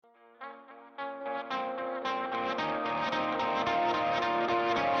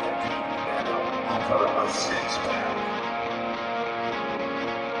a six-pack.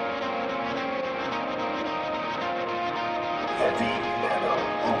 Heavy metal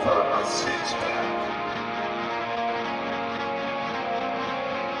over a six-pack.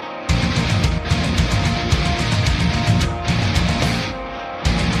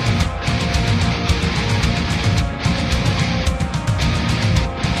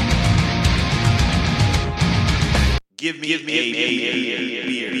 Give me a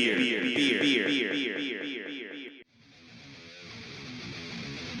beer.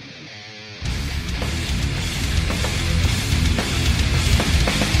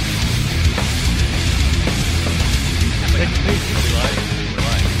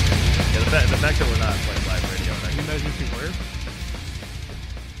 The fact that we're not playing live radio, Can you imagine if you were?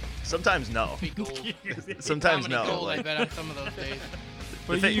 sometimes no. Be gold. Sometimes Comedy no. gold, I Like, bet on some of those days.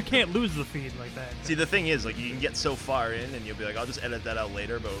 But thing- you can't lose the feed like that. see, the thing is, like, you can get so far in, and you'll be like, I'll just edit that out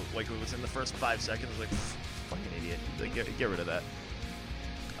later. But like, it was in the first 5 seconds, like, fucking idiot. Like, get rid of that.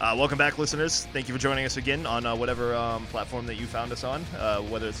 Welcome back, listeners. Thank you for joining us again on whatever platform that you found us on,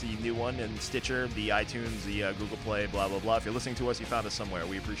 whether it's the new one in Stitcher, the iTunes, the Google Play, blah, blah, blah. If you're listening to us, you found us somewhere.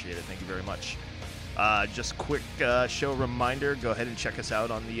 We appreciate it. Thank you very much. Just quick show reminder, go ahead and check us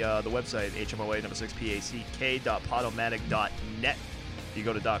out on the website, hmoa6pack.podomatic.net. If you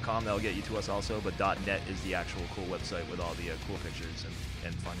go to .com, that'll get you to us also, but .net is the actual cool website with all the cool pictures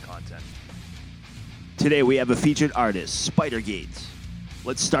and fun content. Today we have a featured artist, Spidergate.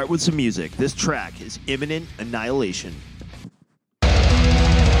 Let's start with some music. This track is Imminent Annihilation.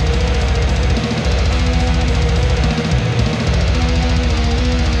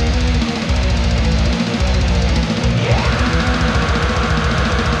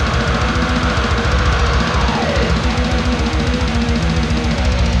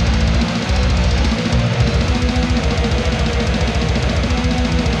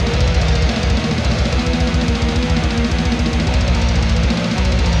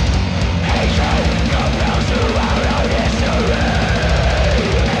 Compels you out of this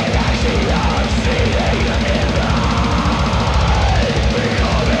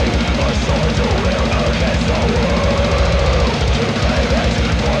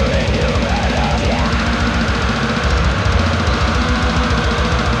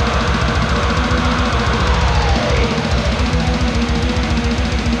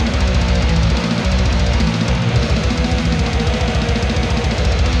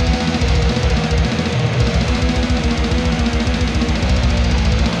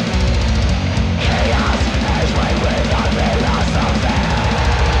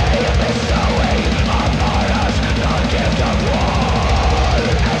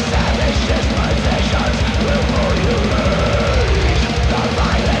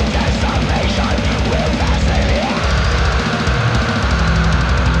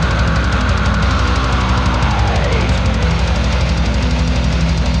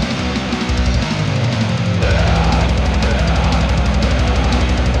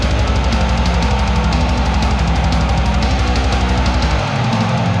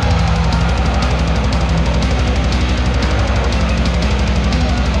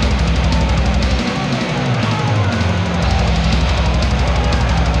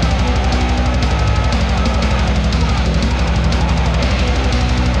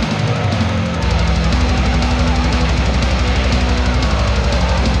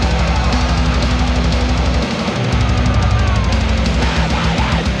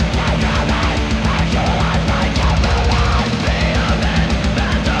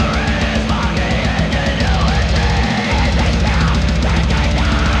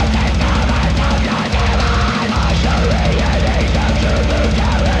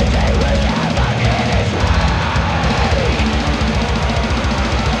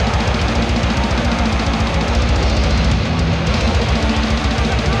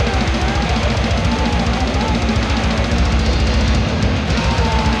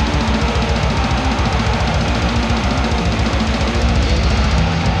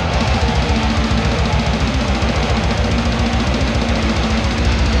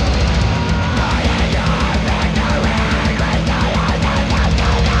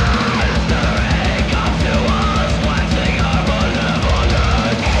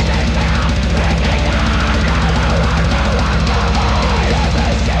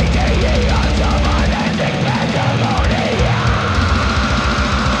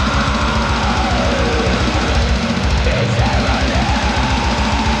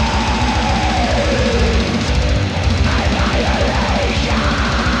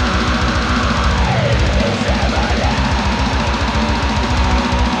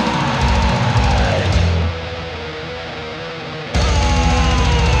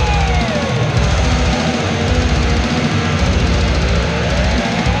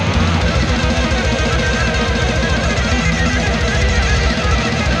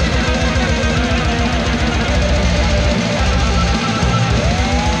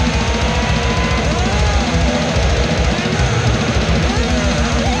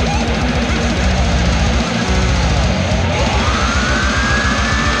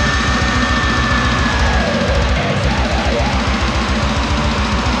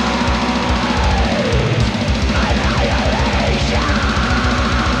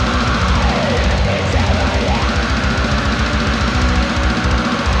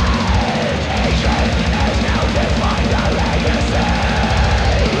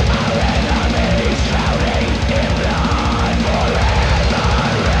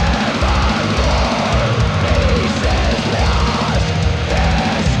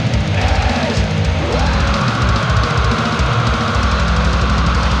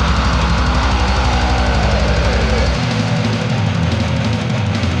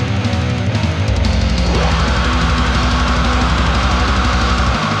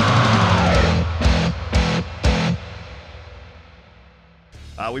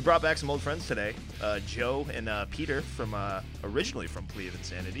We brought back some old friends today, Joe and Peter from originally from Plea of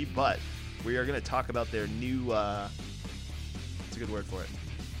Insanity, but we are going to talk about their new. What's a good word for it?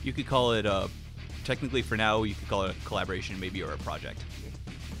 You could call it technically for now. You could call it a collaboration, maybe, or a project.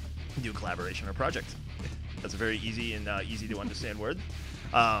 New collaboration or project. That's a very easy and easy to understand word.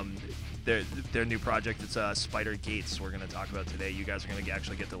 Their new project, it's Spider Gates. We're going to talk about today. You guys are going to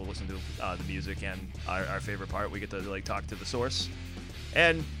actually get to listen to the music, and our favorite part, we get to like talk to the source.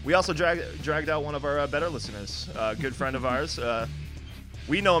 And we also dragged out one of our better listeners, a good friend of ours.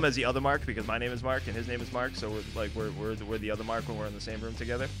 We know him as the other Mark because my name is Mark and his name is Mark, so we're the other Mark when we're in the same room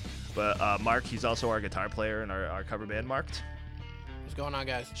together. But Mark, he's also our guitar player in our cover band, Marked. What's going on,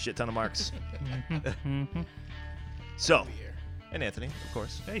 guys? Shit ton of Marks. So, Be here. and Anthony, of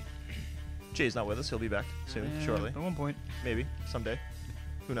course. Hey. Jay's not with us. He'll be back soon, shortly. At one point. Maybe, someday.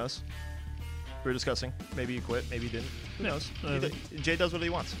 Who knows? We were discussing. Maybe he quit. Maybe he didn't. Who knows? Jay does what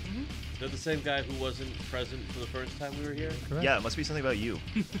he wants. They're the same guy who wasn't present for the first time we were here? Correct. Yeah, it must be something about you.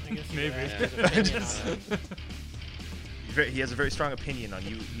 I guess Maybe. He has a very strong opinion on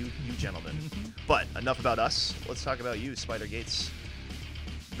you gentlemen. But enough about us. Let's talk about you, Spider Gates.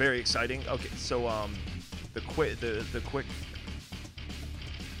 Very exciting. Okay, so the quick.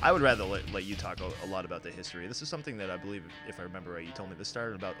 I would rather let you talk a lot about the history. This is something that I believe, if I remember right, you told me this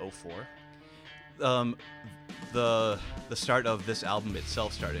started about 04. The start of this album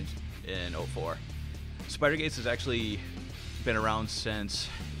itself started in 04. Spider Gates has actually been around since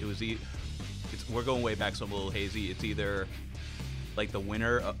it was we're going way back, so I'm a little hazy. It's either like the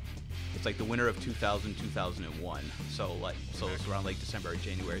winter of 2000, 2001. So it's around like December or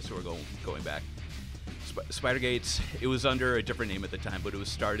January. So we're going back. Spider Gates, it was under a different name at the time, but it was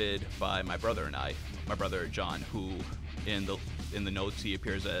started by my brother and I. My brother John, who in the notes he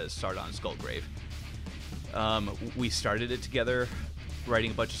appears as Sardon Skullgrave. We started it together,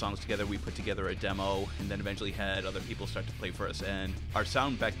 writing a bunch of songs together. We put together a demo, and then eventually had other people start to play for us. And our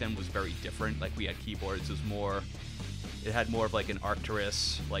sound back then was very different. Like, we had keyboards. It had more of like an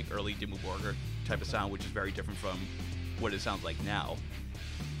Arcturus, like early Dimmu Borgir type of sound, which is very different from what it sounds like now.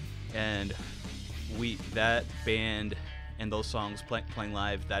 And that band and those songs playing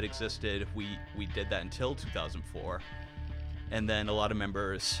live, that existed. We did that until 2004, and then a lot of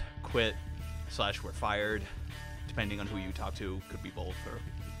members quit / were fired, depending on who you talk to. Could be both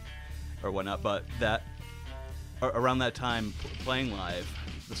or whatnot. But that around that time, playing live,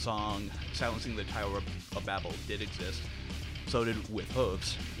 the song "Silencing the Tower of Babel" did exist. So did With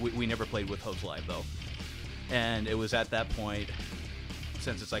Hooves. We never played With Hooves live though, and it was at that point.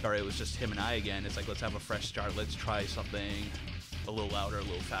 Since it's like, all right, it was just him and I again, it's like, let's have a fresh start. Let's try something a little louder, a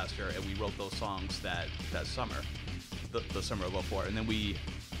little faster. And we wrote those songs that summer, the summer of 04. And then we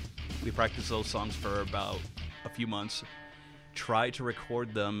practiced those songs for about a few months, tried to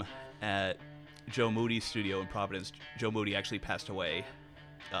record them at Joe Moody's studio in Providence. Joe Moody actually passed away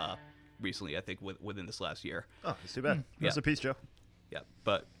recently, I think, within this last year. Oh, it's too bad. Yeah. Rest in peace, Joe. Yeah,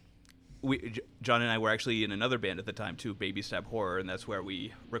 but John and I were actually in another band at the time too, Baby Stab Horror, and that's where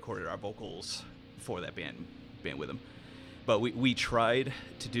we recorded our vocals for that band with him. But we tried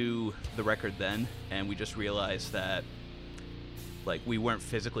to do the record then, and we just realized that like we weren't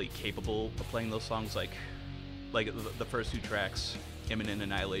physically capable of playing those songs. Like the first two tracks, Imminent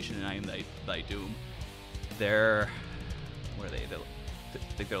Annihilation and I Am Thy Doom, they're what are they? I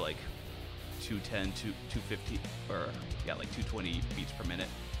think they're like 210, 250, or yeah, like 220 beats per minute.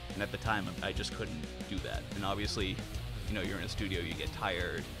 And at the time, I just couldn't do that. And obviously, you're in a studio, you get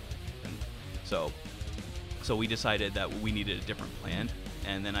tired. And so we decided that we needed a different plan.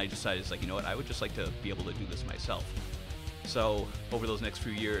 And then I decided, it's like, you know what, I would just like to be able to do this myself. So over those next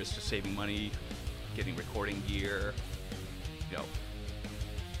few years, just saving money, getting recording gear,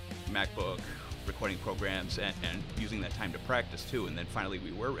 MacBook, recording programs, and using that time to practice too. And then finally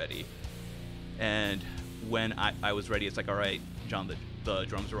we were ready. And when I was ready, it's like, all right, John, the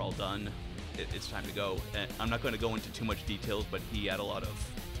drums are all done. It's time to go. And I'm not going to go into too much details, but he had a lot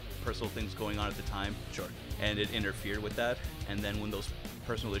of personal things going on at the time. Sure. And it interfered with that. And then when those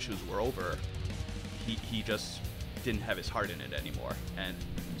personal issues were over, he just didn't have his heart in it anymore. And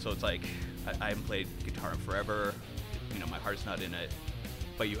so it's like, I haven't played guitar in forever. My heart's not in it.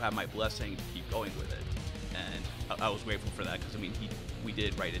 But you have my blessing to keep going with it. And I was grateful for that because, we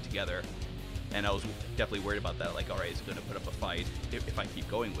did write it together. And I was definitely worried about that. Like, all right, is it going to put up a fight if I keep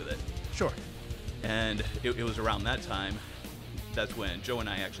going with it? Sure. And it was around that time, that's when Joe and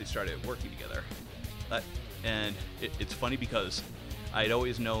I actually started working together. And it's funny because I'd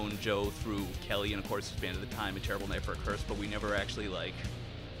always known Joe through Kelly and, of course, his band at the time, A Terrible Night for a Curse, but we never actually,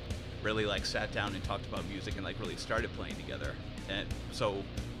 really sat down and talked about music and, really started playing together. And so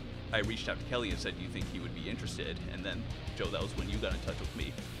I reached out to Kelly and said, do you think he would be interested? And then, Joe, that was when you got in touch with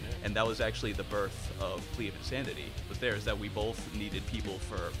me. And that was actually the birth of Plea of Insanity. Was there is that we both needed people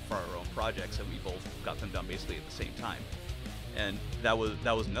for our own projects, and we both got them done basically at the same time. And that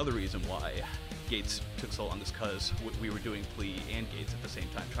was another reason why Gates took so long, is because we were doing Plea and Gates at the same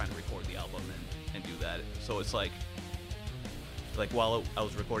time, trying to record the album and do that. So it's like while I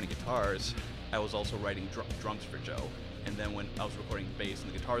was recording guitars, I was also writing drums for Joe. And then when I was recording the bass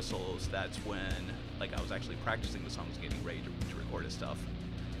and the guitar solos, that's when like I was actually practicing the songs, getting ready to record his stuff.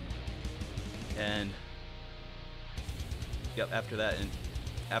 And yep, up to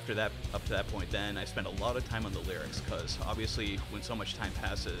that point, then I spent a lot of time on the lyrics, because obviously when so much time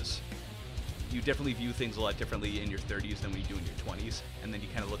passes, you definitely view things a lot differently in your 30s than when you do in your 20s. And then you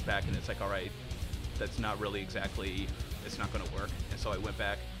kind of look back and it's like, all right, that's not really exactly, it's not going to work. And so I went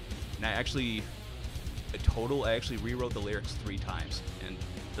back and I actually rewrote the lyrics 3 times. And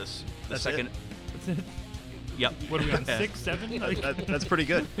That's second, That's it. yep. What are we on, 6, 7? Like, That's pretty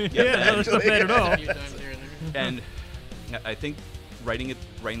good. yeah, that's not bad at all. A few times here and there. And I think writing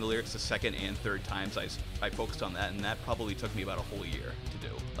the lyrics the second and third times, I focused on that, and that probably took me about a whole year to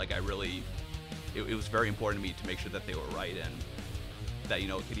do. Like, I really, it was very important to me to make sure that they were right, and that, you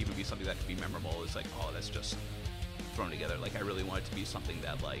know, it could even be something that could be memorable. It's like, oh, that's just thrown together. Like, I really want it to be something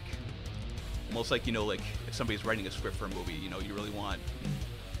that, like, almost like, you know, like if somebody's writing a script for a movie, you know, you really want,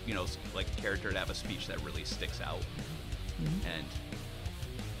 you know, like a character to have a speech that really sticks out. And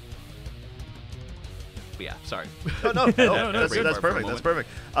but yeah, sorry. No, That that's brain fart for a perfect. That's moment.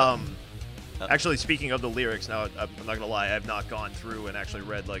 perfect. Actually, speaking of the lyrics, now I'm not gonna lie, I've not gone through and actually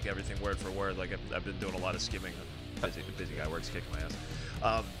read like everything word for word. Like I've been doing a lot of skimming. Busy guy, works kicking my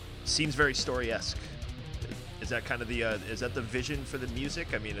ass. Seems very story-esque. Is that kind of the is that the vision for the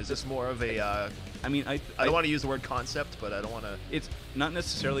music? I mean, is this more of a I mean, I don't want to use the word concept, but I don't want to. It's not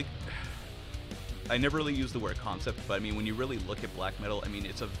necessarily. I never really use the word concept, but I mean, when you really look at black metal, I mean,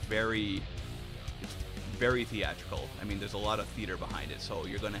 it's very theatrical. I mean, there's a lot of theater behind it, so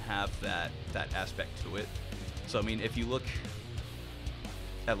you're going to have that aspect to it. So I mean, if you look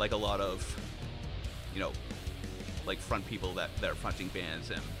at like a lot of, you know, like front people that are fronting bands,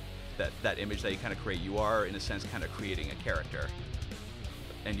 and that image that you kind of create, you are in a sense kind of creating a character.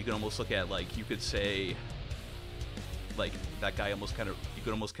 And you can almost look at, like, you could say, like, that guy almost kind of, you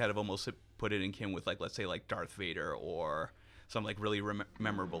could almost put it in kin with, like, let's say, like, Darth Vader or some, like, really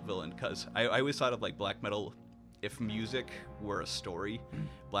memorable villain. Because I always thought of, like, black metal, if music were a story,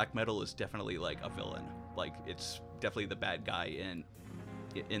 black metal is definitely, like, a villain. Like, it's definitely the bad guy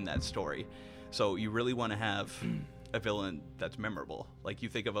in that story. So you really want to have a villain that's memorable. Like, you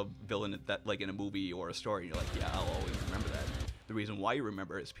think of a villain that, like, in a movie or a story, and you're like, yeah, I'll always remember that. The reason why you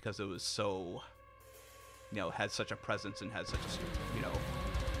remember it is because it was so, you know, had such a presence and had such a, you know,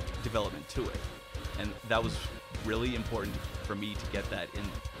 development to it. And that was really important for me to get that in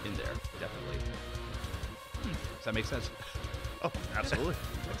there, definitely. Does that make sense? Oh, absolutely.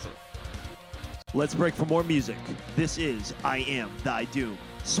 Excellent. Let's break for more music. This is I Am Thy Doom,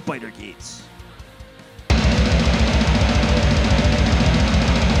 Spider Gates.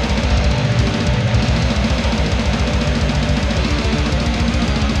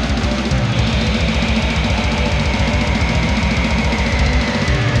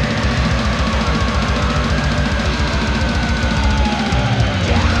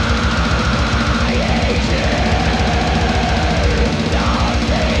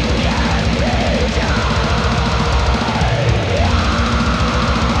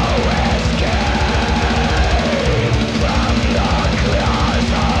 Escape.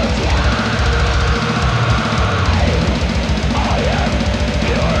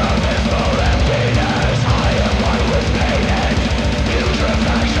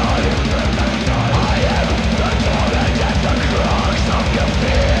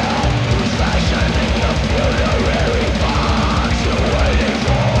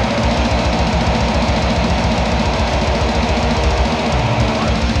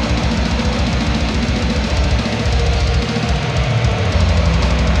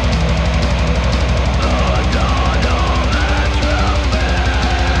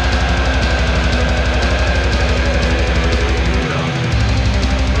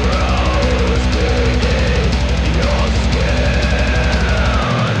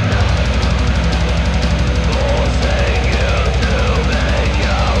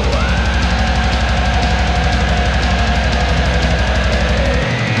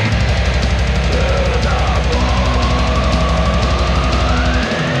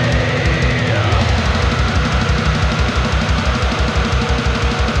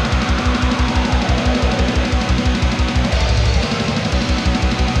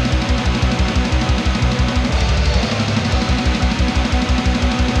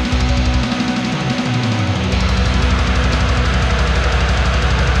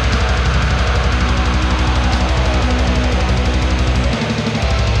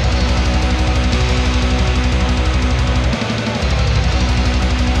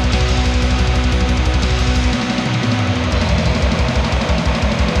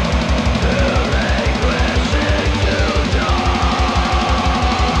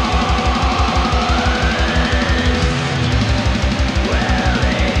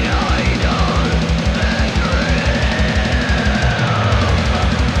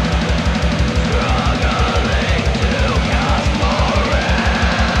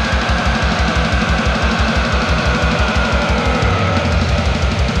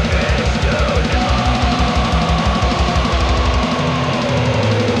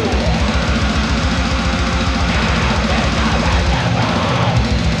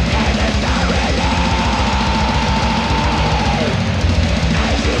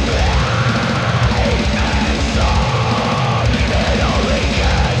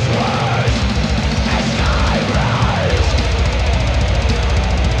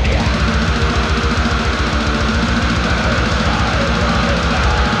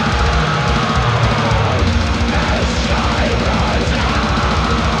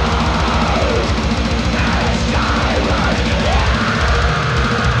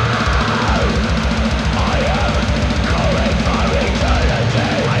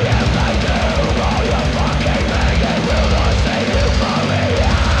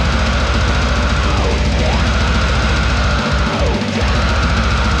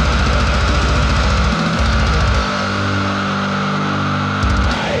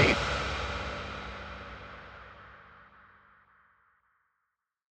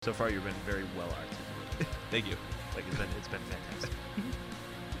 So far, you've been very well articulated. Thank you. Like it's been fantastic.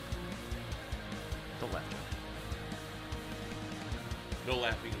 Don't laugh, John. No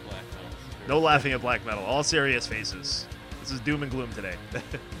laughing in black metal. No laughing at black metal. All serious faces. This is doom and gloom today.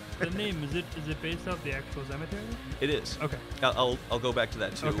 The name, is it based off the actual cemetery? It is. Okay. I'll go back to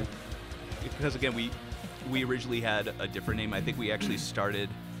that too, Okay. because again we originally had a different name. I think we actually started.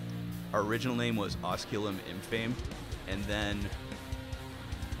 Our original name was Osculum Infame, and then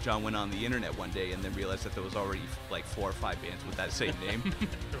John went on the internet one day and then realized that there was already like 4 or 5 bands with that same name,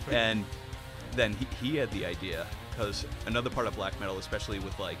 and then he had the idea, because another part of black metal, especially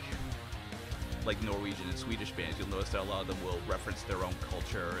with like Norwegian and Swedish bands, you'll notice that a lot of them will reference their own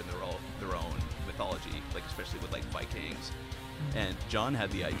culture and their own mythology, like especially with like Vikings. And John had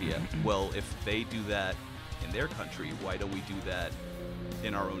the idea, well, if they do that in their country, why don't we do that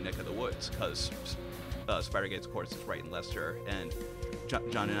in our own neck of the woods? Because Spider-Gates, of course, is right in Leicester, and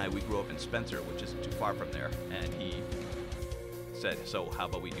John and I, we grew up in Spencer, which isn't too far from there, and he said, so how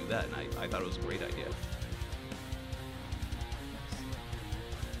about we do that? And I thought it was a great idea.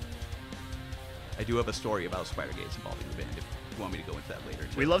 I do have a story about Spider-Gates involving the band, if you want me to go into that later,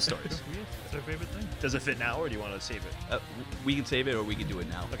 too. We love stories. It's our favorite thing. Does it fit now, or do you want to save it? We can save it, or we can do it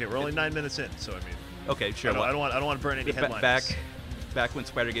now. Okay, we're only 9 minutes in, so I mean, Okay, sure. I don't want to burn any headlines. Back when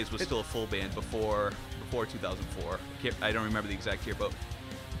Spider-Gates was still a full band before 2004. I don't remember the exact year, but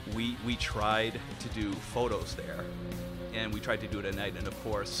we tried to do photos there, and we tried to do it at night. And of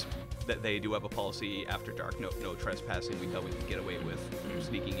course, that they do have a policy after dark, no trespassing. We thought we could get away with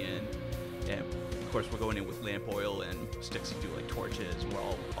sneaking in, and of course we're going in with lamp oil and sticks to do like torches. We're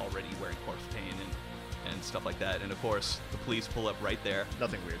all already wearing corpse paint and stuff like that. And of course, the police pull up right there.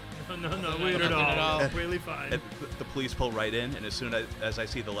 Nothing weird. No, weird at Nothing at all. all. Really fine. And the police pull right in, and as soon as I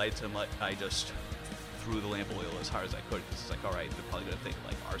see the lights, I just threw the lamp oil as hard as I could, because it's like, all right, they're probably gonna think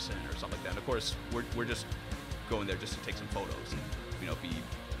like arson or something like that. And of course, we're just going there just to take some photos and be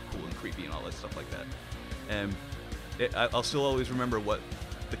cool and creepy and all that stuff like that. And I'll still always remember what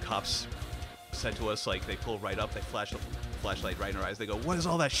the cops said to us. Like, they pull right up, they flash a flashlight right in our eyes. They go, "What is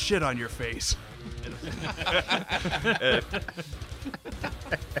all that shit on your face?"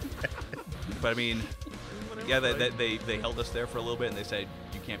 But I mean, yeah, they held us there for a little bit, and they said,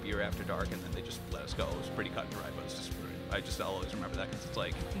 you can't be here after dark, and then they just let us go. It was pretty cut and dry, but I'll always remember that, because it's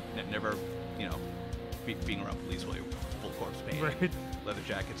like, never, being around police while you're full corpse paint, Right. leather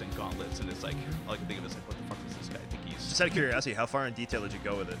jackets and gauntlets, and it's like, all I can think of is like, what the fuck is this guy? I think he's... Just out of curiosity, how far in detail did you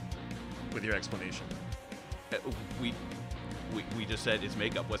go with it, with your explanation? We just said it's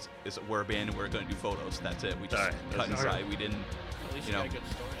makeup. We're a band and we're going to do photos. That's it. We just Alright. cut inside. We didn't. At least You you know. got a good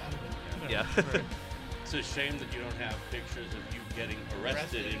story out of it. Yeah. It's a shame that you don't have pictures of you getting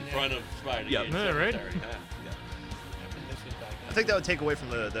arrested in yeah. front of Spider Yeah. Gate Yeah, right. Cemetery, huh? Yeah. This was back I think that would take away from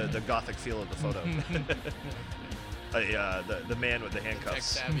the gothic feel of the photo. The man with the tech handcuffs.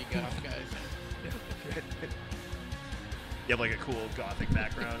 savvy goth guys. You have like a cool gothic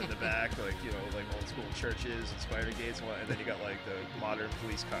background in the back, like like old school churches and spider gates, and then you got like the modern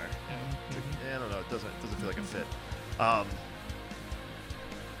police car. Yeah, I don't know. It doesn't feel like a fit.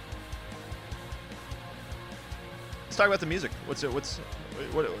 Let's talk about the music. What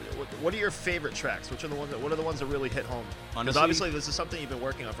are your favorite tracks? What are the ones that really hit home? Because Honestly- obviously this is something you've been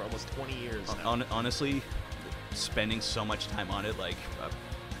working on for almost 20 years now. Honestly, spending so much time on it, like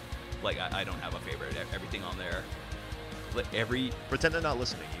I don't have a favorite. Everything on there, Pretend they're not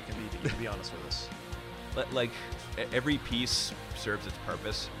listening. You can be honest with us. every piece serves its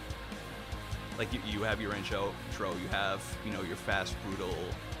purpose. Like you have your intro, you have your fast, brutal,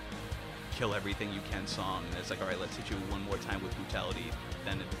 kill everything you can song, and it's like, all right, let's hit you one more time with brutality.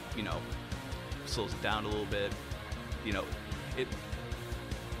 Then it slows it down a little bit.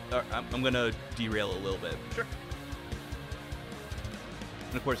 I'm gonna derail a little bit. Sure.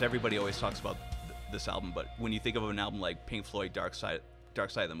 And of course, everybody always talks about this album, but when you think of an album like Pink Floyd, Dark Side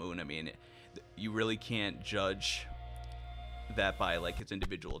of the Moon, I mean, you really can't judge that by like its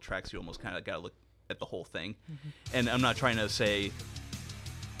individual tracks. You almost kind of got to look at the whole thing. And I'm not trying to say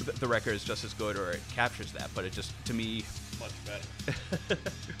the record is just as good or it captures that, but it just, to me, Much better.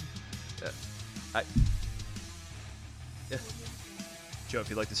 Joe, if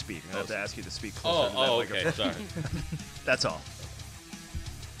you'd like to speak, I'm gonna have to ask you to speak closer to that Okay. microphone. Sorry. That's all.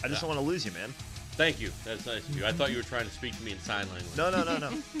 I just don't want to lose you, man. Thank you. That's nice of you. I thought you were trying to speak to me in sign language. No.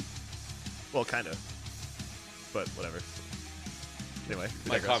 Well, kind of. But whatever. Anyway. we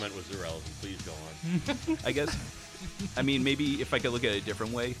My digress. comment was irrelevant. Please go on. I guess, I mean, maybe if I could look at it a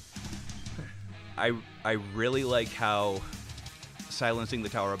different way, I really like how Silencing the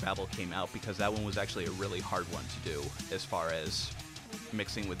Tower of Babel came out, because that one was actually a really hard one to do as far as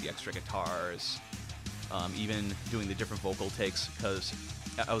mixing with the extra guitars, even doing the different vocal takes, because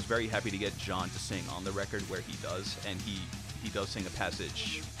I was very happy to get John to sing on the record where he does, and he does sing a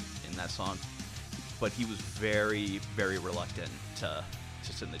passage in that song, but he was very, very reluctant to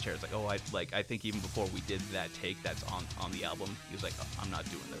sit in the chair. It's like, oh, I think even before we did that take that's on the album, he was like, oh, I'm not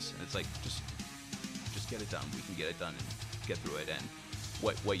doing this. And it's like, just get it done. We can get it done and get through it. And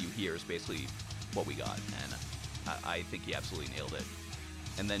what you hear is basically what we got. And I think he absolutely nailed it.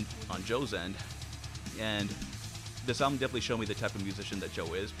 And then on Joe's end, and this album definitely showed me the type of musician that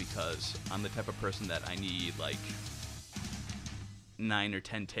Joe is, because I'm the type of person that I need like 9 or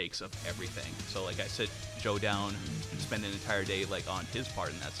 10 takes of everything. So like I sit Joe down and spend an entire day like on his part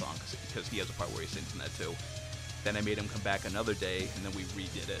in that song, because he has a part where he sings in that too. Then I made him come back another day, and then we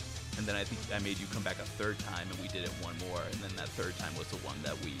redid it. And then I think I made you come back a third time, and we did it one more. And then that third time was the one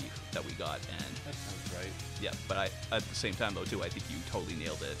that we got. And That sounds right. yeah, but at the same time though too, I think you totally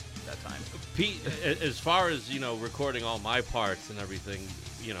nailed it that time. Pete, as far as recording all my parts and everything,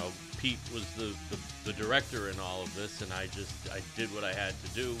 Pete was the director in all of this, and I did what I had to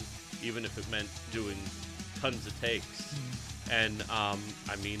do, even if it meant doing tons of takes. And I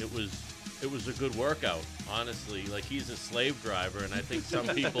mean, it was a good workout, honestly. Like, he's a slave driver, and I think some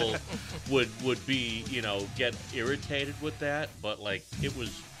people would be, get irritated with that. But like, it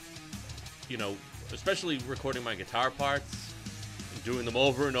was, especially recording my guitar parts and doing them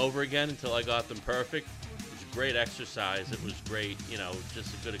over and over again until I got them perfect. It was a great exercise. It was great,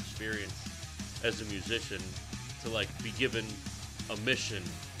 just a good experience as a musician to like be given a mission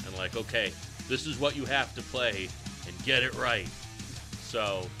and like, okay, this is what you have to play and get it right.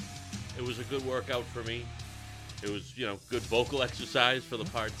 So it was a good workout for me. It was, good vocal exercise for the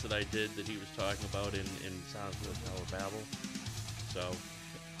parts that I did that he was talking about in Sounds of Tower Babel. So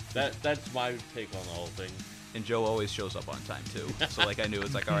that's my take on the whole thing. And Joe always shows up on time too. So like I knew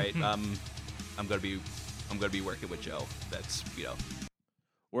it's like, all right, I'm gonna be working with Joe. That's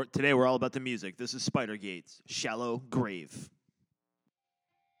Today we're all about the music. This is Spider Gates, Shallow Grave.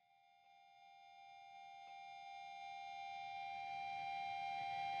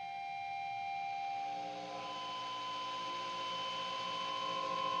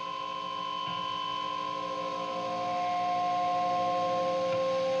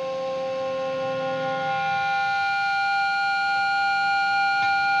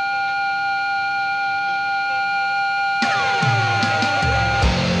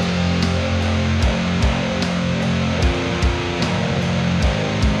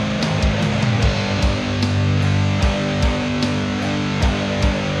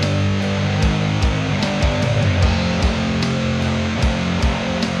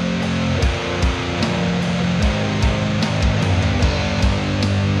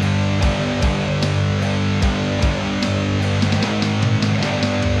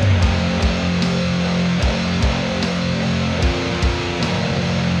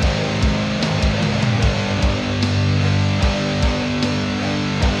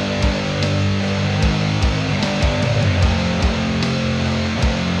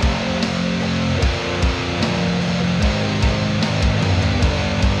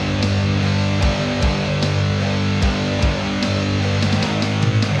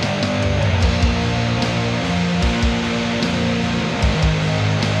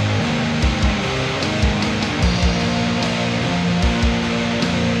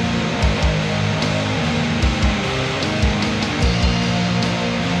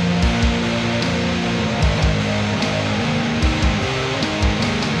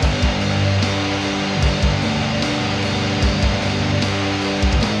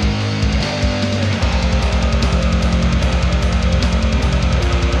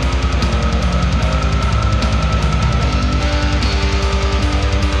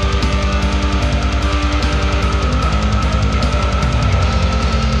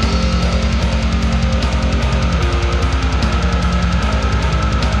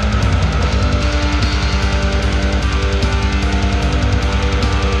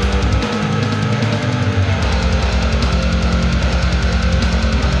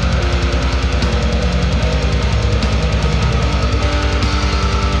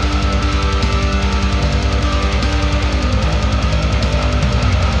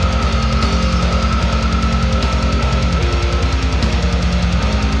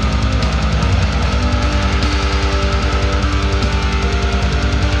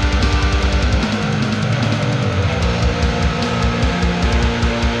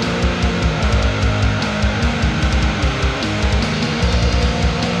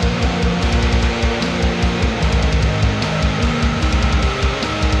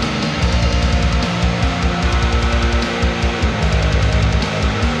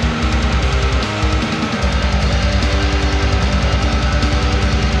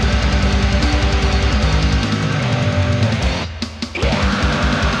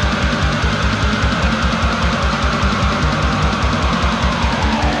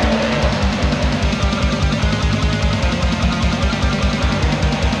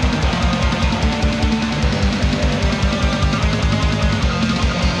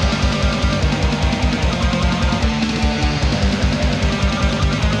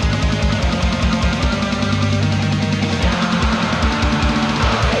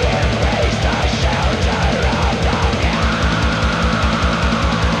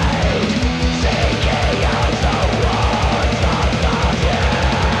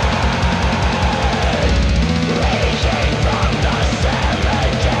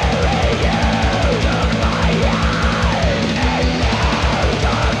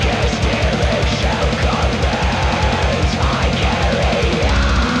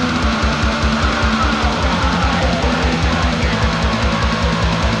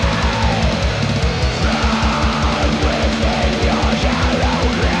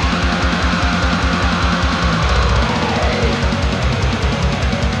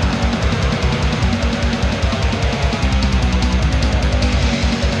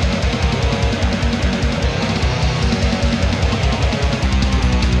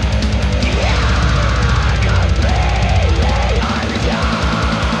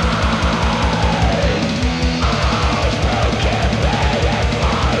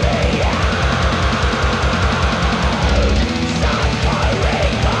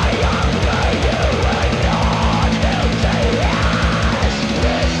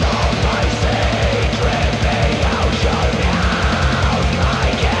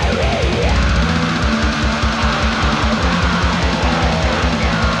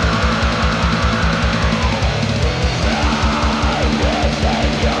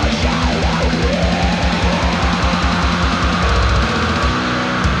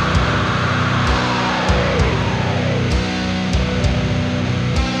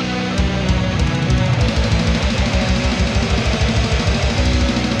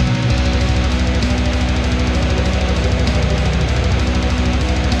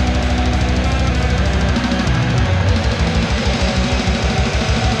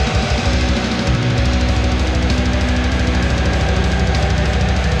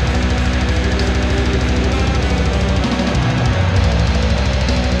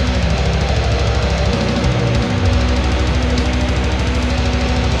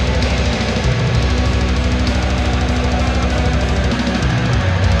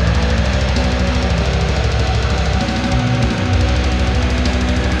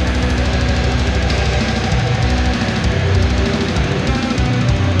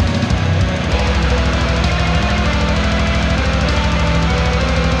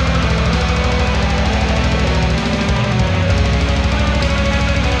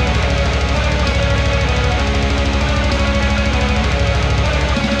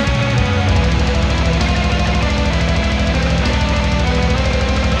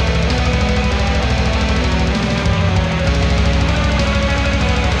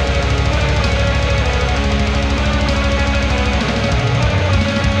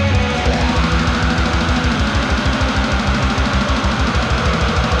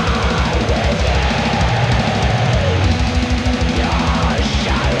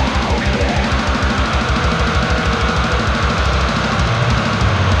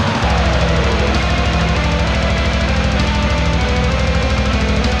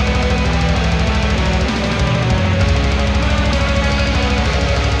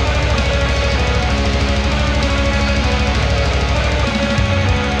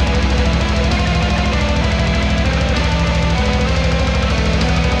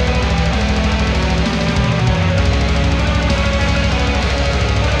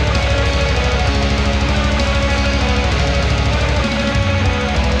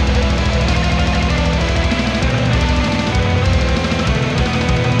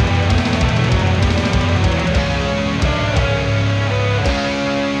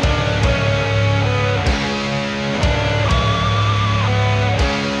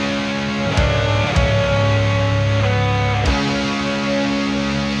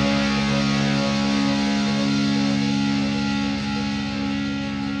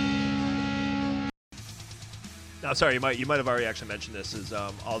 I'm sorry, you might have already actually mentioned this. Is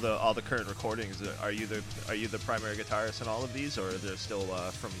all the current recordings? Are you the primary guitarist in all of these, or are there still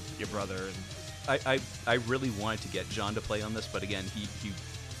from your brother? And I really wanted to get John to play on this, but again, he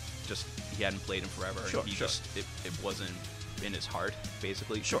hadn't played in forever. Sure, and he sure. just it wasn't in his heart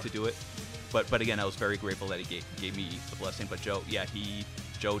basically Sure. to do it. But again, I was very grateful that he gave me the blessing. But Joe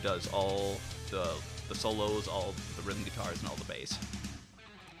does all the solos, all the rhythm guitars, and all the bass.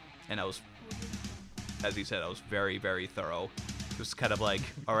 And I was, as he said, I was very, very thorough. It was kind of like,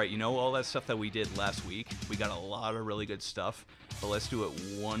 all right, all that stuff that we did last week, we got a lot of really good stuff, but let's do it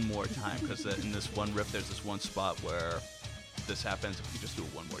one more time, because in this one riff, there's this one spot where this happens. If we just do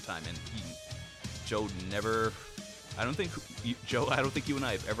it one more time, and Joe never. I don't think you and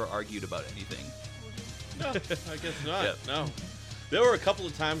I have ever argued about anything. No, I guess not. Yeah. No. There were a couple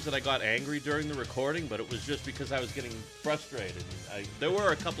of times that I got angry during the recording, but it was just because I was getting frustrated. There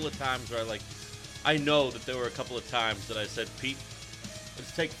were a couple of times where I know that there were a couple of times that I said, Pete,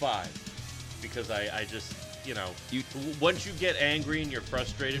 let's take 5. Because I just, once you get angry and you're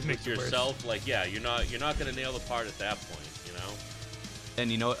frustrated with yourself, you're not going to nail the part at that point,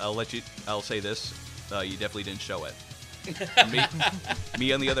 And I'll say this, you definitely didn't show it.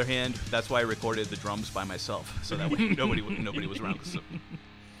 Me, on the other hand, that's why I recorded the drums by myself, so that way nobody was around.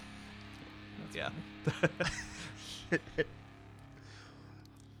 Yeah.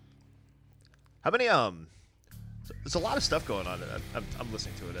 How many there's a lot of stuff going on. I'm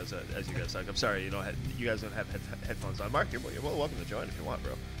listening to it as you guys talk. I'm sorry, you guys don't have headphones on. Mark, you're welcome to join if you want,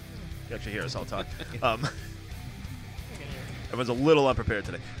 bro. You actually hear us all talk. Everyone's a little unprepared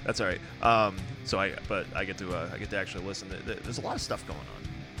today. That's all right. But I get to actually listen. There's a lot of stuff going on.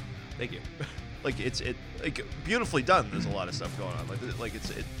 Thank you. It's beautifully done. There's a lot of stuff going on.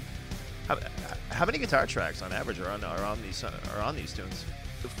 How many guitar tracks on average are on these tunes?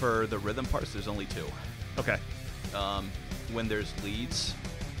 For the rhythm parts, there's only 2. Okay. When there's leads,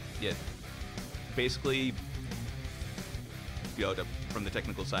 basically, from the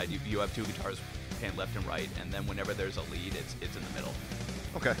technical side, you have 2 guitars panned left and right, and then whenever there's a lead, it's in the middle.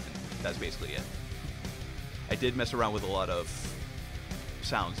 Okay. And that's basically it. I did mess around with a lot of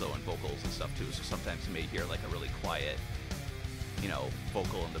sounds though, and vocals and stuff too. So sometimes you may hear like a really quiet,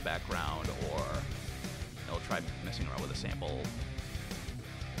 vocal in the background, or I'll try messing around with a sample.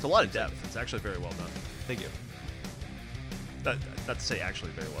 It's a lot of depth. It's actually very well done. Thank you. Not to say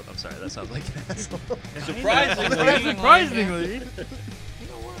actually very well. I'm sorry. That sounds like an asshole. Surprisingly. Surprisingly. You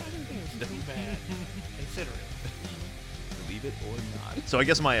know what? I didn't think it was too bad. Consider it. Believe it or not. So I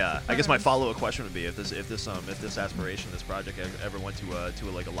guess my follow-up question would be if this aspiration, this project ever went to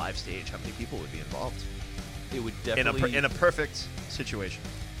a live stage, how many people would be involved? It would definitely in a perfect situation.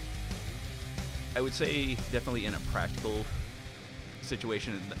 I would say definitely in a practical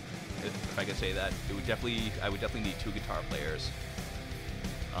situation, if I could say that, I would definitely need 2 guitar players,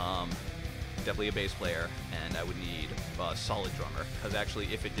 definitely a bass player, and I would need a solid drummer. Because actually,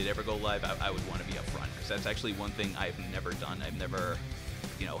 if it did ever go live, I would want to be up front. Because that's actually one thing I've never done. I've never,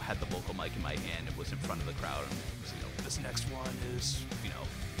 had the vocal mic in my hand and was in front of the crowd. And this next one is,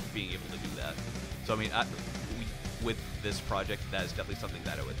 being able to do that. So I mean, with this project, that is definitely something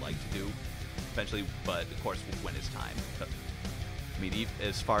that I would like to do eventually. But of course, when it's time. I mean,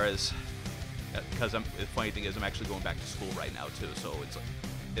 as far as, because the funny thing is I'm actually going back to school right now too, so it's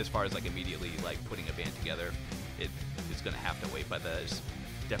as far as immediately putting a band together, it's going to have to wait, but that is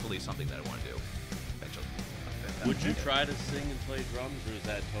definitely something that I want to do eventually. Would you try to sing and play drums, or is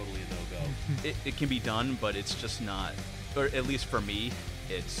that totally a no-go? It can be done, but it's just not, or at least for me,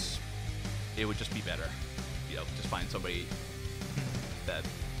 it would just be better, just find somebody that.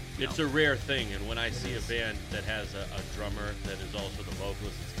 It's a rare thing, and when I see a band that has a drummer that is also the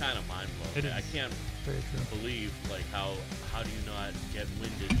vocalist, it's kind of mind-blowing. I can't believe, how do you not get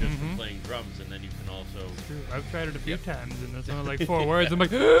winded just from playing drums, and then you can also... It's true. I've tried it a few times, and it's only 4 words. I'm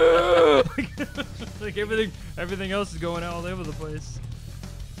like, everything else is going all over the place.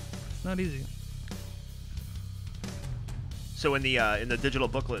 It's not easy. So in the digital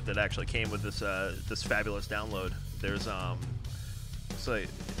booklet that actually came with this fabulous download, there's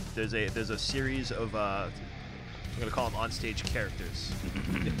there's a series of I'm gonna call them onstage characters,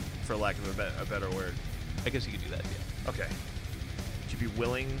 for lack of a better word. I guess you could do that. Yeah. Okay. Would you be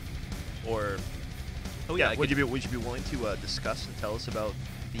willing, or Oh yeah. would you be willing to discuss and tell us about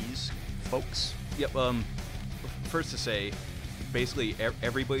these folks? Yep. First to say, basically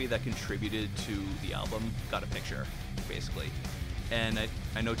everybody that contributed to the album got a picture, basically, and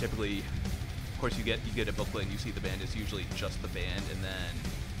I know typically, of course, you get a booklet and you see the band is usually just the band, and then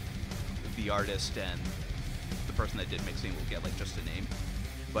the artist and the person that did mixing will get just a name.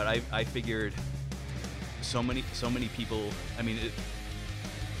 But I figured so many people. I mean,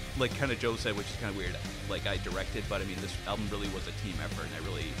 like kind of Joe said, which is kind of weird. Like I directed, but I mean, this album really was a team effort, and I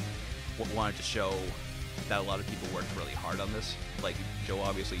really wanted to show that a lot of people worked really hard on this. Like Joe,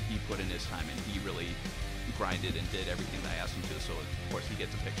 obviously, he put in his time, and he really grinded and did everything that I asked him to. So of course, he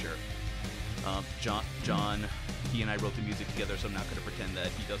gets a picture. John, he and I wrote the music together, so I'm not going to pretend that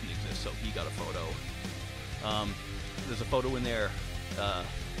he doesn't exist. So he got a photo. There's a photo in there.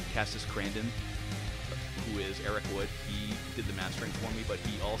 Cassis Crandon, who is Eric Wood, he did the mastering for me, but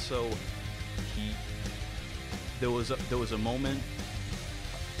he also there was a moment.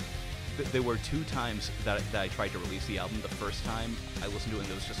 There were 2 times that I tried to release the album. The first time I listened to it, and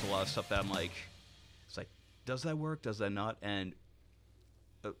there was just a lot of stuff that I'm like, it's like, does that work? Does that not? And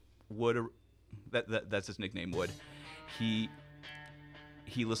Wood, that's his nickname, Wood. He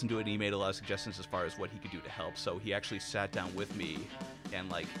listened to it and he made a lot of suggestions as far as what he could do to help. So he actually sat down with me and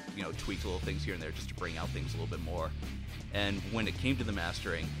tweaked little things here and there just to bring out things a little bit more. And when it came to the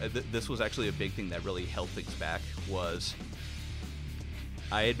mastering, this was actually a big thing that really held things back. Was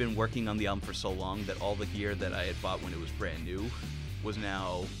I had been working on the album for so long that all the gear that I had bought when it was brand new was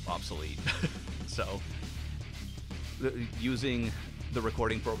now obsolete. So using the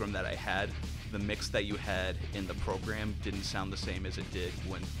recording program that I had, the mix that you had in the program didn't sound the same as it did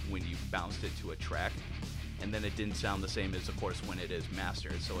when you bounced it to a track. And then it didn't sound the same as, of course, when it is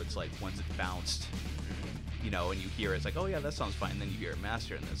mastered. So it's like once it bounced, and you hear it, it's like, oh yeah, that sounds fine. And then you hear it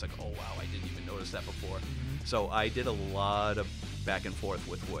mastered, and it's like, oh wow, I didn't even notice that before. So I did a lot of back and forth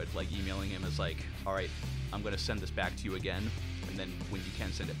with Wood, like emailing him as like, all right, I'm going to send this back to you again, and then when you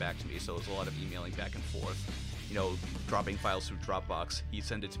can, send it back to me. So it was a lot of emailing back and forth. Dropping files through Dropbox. He'd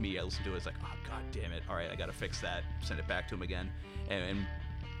send it to me. I listened to it. It's like, oh, god damn it. All right, I got to fix that. Send it back to him again. And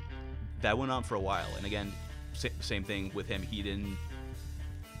that went on for a while. And again, same thing with him. He didn't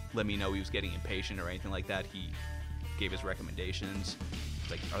let me know he was getting impatient or anything like that. He gave his recommendations.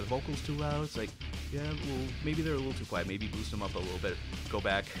 It's like, are the vocals too loud? It's like, yeah, well, maybe they're a little too quiet. Maybe boost them up a little bit. Go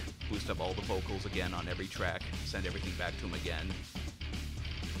back, boost up all the vocals again on every track. Send everything back to him again.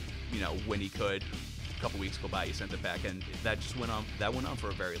 When he could. Couple weeks go by, he sent it back, and that just went on. That went on for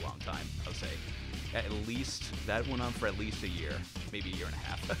a very long time. I would say, at least that went on for at least a year, maybe a year and a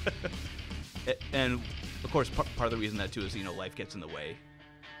half. And of course, part of the reason that too is life gets in the way.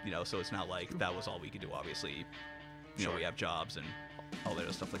 So it's not like that was all we could do. Obviously, Sure. we have jobs and all that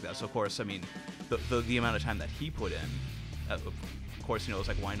other stuff like that. So of course, I mean, the amount of time that he put in, of course, it's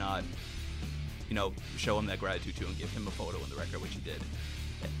like, why not, show him that gratitude too and give him a photo in the record, which he did.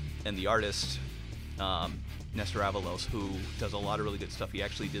 And the artist. Nestor Avalos, who does a lot of really good stuff. He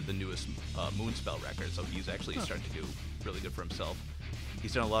actually did the newest Moonspell record, so he's actually starting to do really good for himself.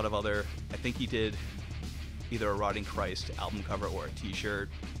 He's done a lot of other. I think he did either a Rotting Christ album cover or a T-shirt.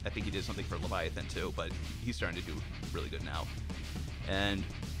 I think he did something for Leviathan too, but he's starting to do really good now. And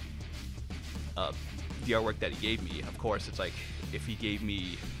the artwork that he gave me, of course, it's like if he gave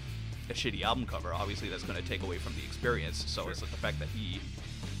me a shitty album cover, obviously that's going to take away from the experience. So it's like the fact that he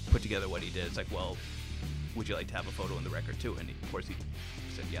put together what he did. It's like, well, would you like to have a photo in the record too? And of course he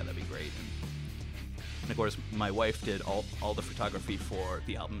said, yeah, that'd be great. And of course, my wife did all the photography for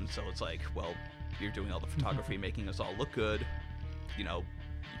the album, so it's like, well, you're doing all the photography, making us all look good.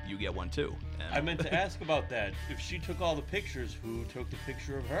 You get one too. And I meant to ask about that. If she took all the pictures, who took the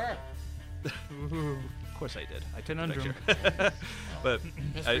picture of her? Of course I did. I took the Conundrum. picture. But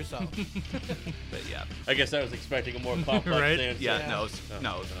Mystery solved. but yeah. I guess I was expecting a more complex Right? answer. Yeah, Yeah.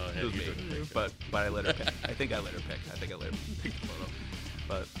 no, it was you me. took the picture. But I let her pick. I think I let her pick the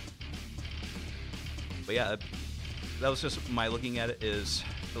photo. But yeah, that was just my looking at it. Is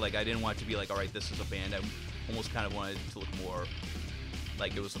like I didn't want it to be like, all right, this is a band. I almost kind of wanted it to look more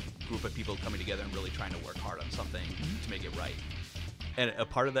like it was a group of people coming together and really trying to work hard on something to make it right. And a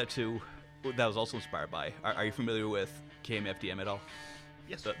part of that too, that was also inspired by. Are you familiar with KMFDM at all?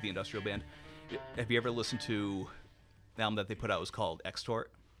 Yes. The industrial band. Have you ever listened to the album that they put out? It was called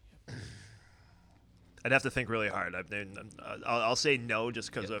Extort. I'd have to think really hard. I'll say no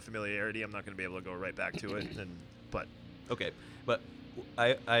just because of familiarity. I'm not going to be able to go right back to it. But Okay, but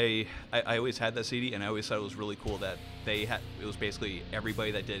I always had that CD, and I always thought it was really cool that they had. It was basically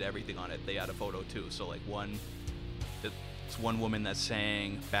everybody that did everything on it. They had a photo too. So like it's one woman that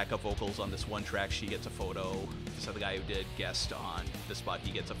sang backup vocals on this one track. She gets a photo. This other guy who did guest on this spot,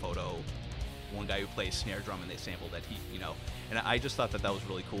 he gets a photo. One guy who plays snare drum, and they sampled that And I just thought that was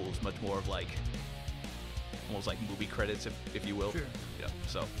really cool. It was much more of like almost like movie credits, if you will. Sure. Yeah.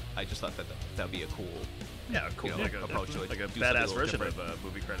 So I just thought that would be a cool. cool, like a approach to it. like a Do something a badass little version different. of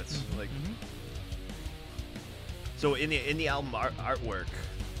movie credits. Like, so in the album artwork,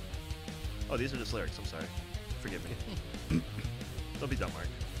 Oh, these are just lyrics. I'm sorry. Forgive me. Don't be dumb, Mark.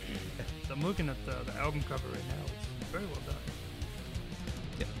 So I'm looking at the album cover right now. It's very well done.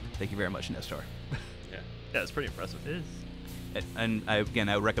 Yeah. Thank you very much, Nestor. Yeah. Yeah, it's pretty impressive. It is. And I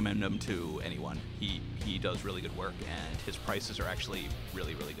recommend him to anyone. He does really good work, and his prices are actually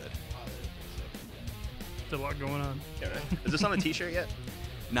really, really good. There's a lot going on. Yeah, right. Is this on a T-shirt yet?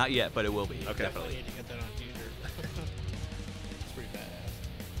 Not yet, but it will be. Okay. Definitely Definitely. need to get that on a t-shirt. It's pretty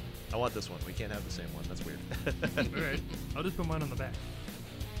badass. I want this one. We can't have the same one. That's weird. All right. I'll just put mine on the back.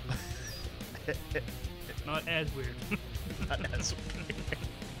 Not as weird. That's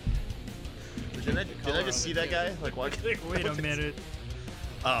weird. Did I just see that guy like walking? Wait a minute.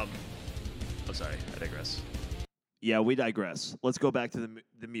 I'm sorry. I digress. Yeah, we digress. Let's go back to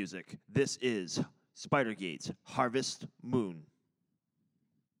the music. This is Spider-Gate's Harvest Moon.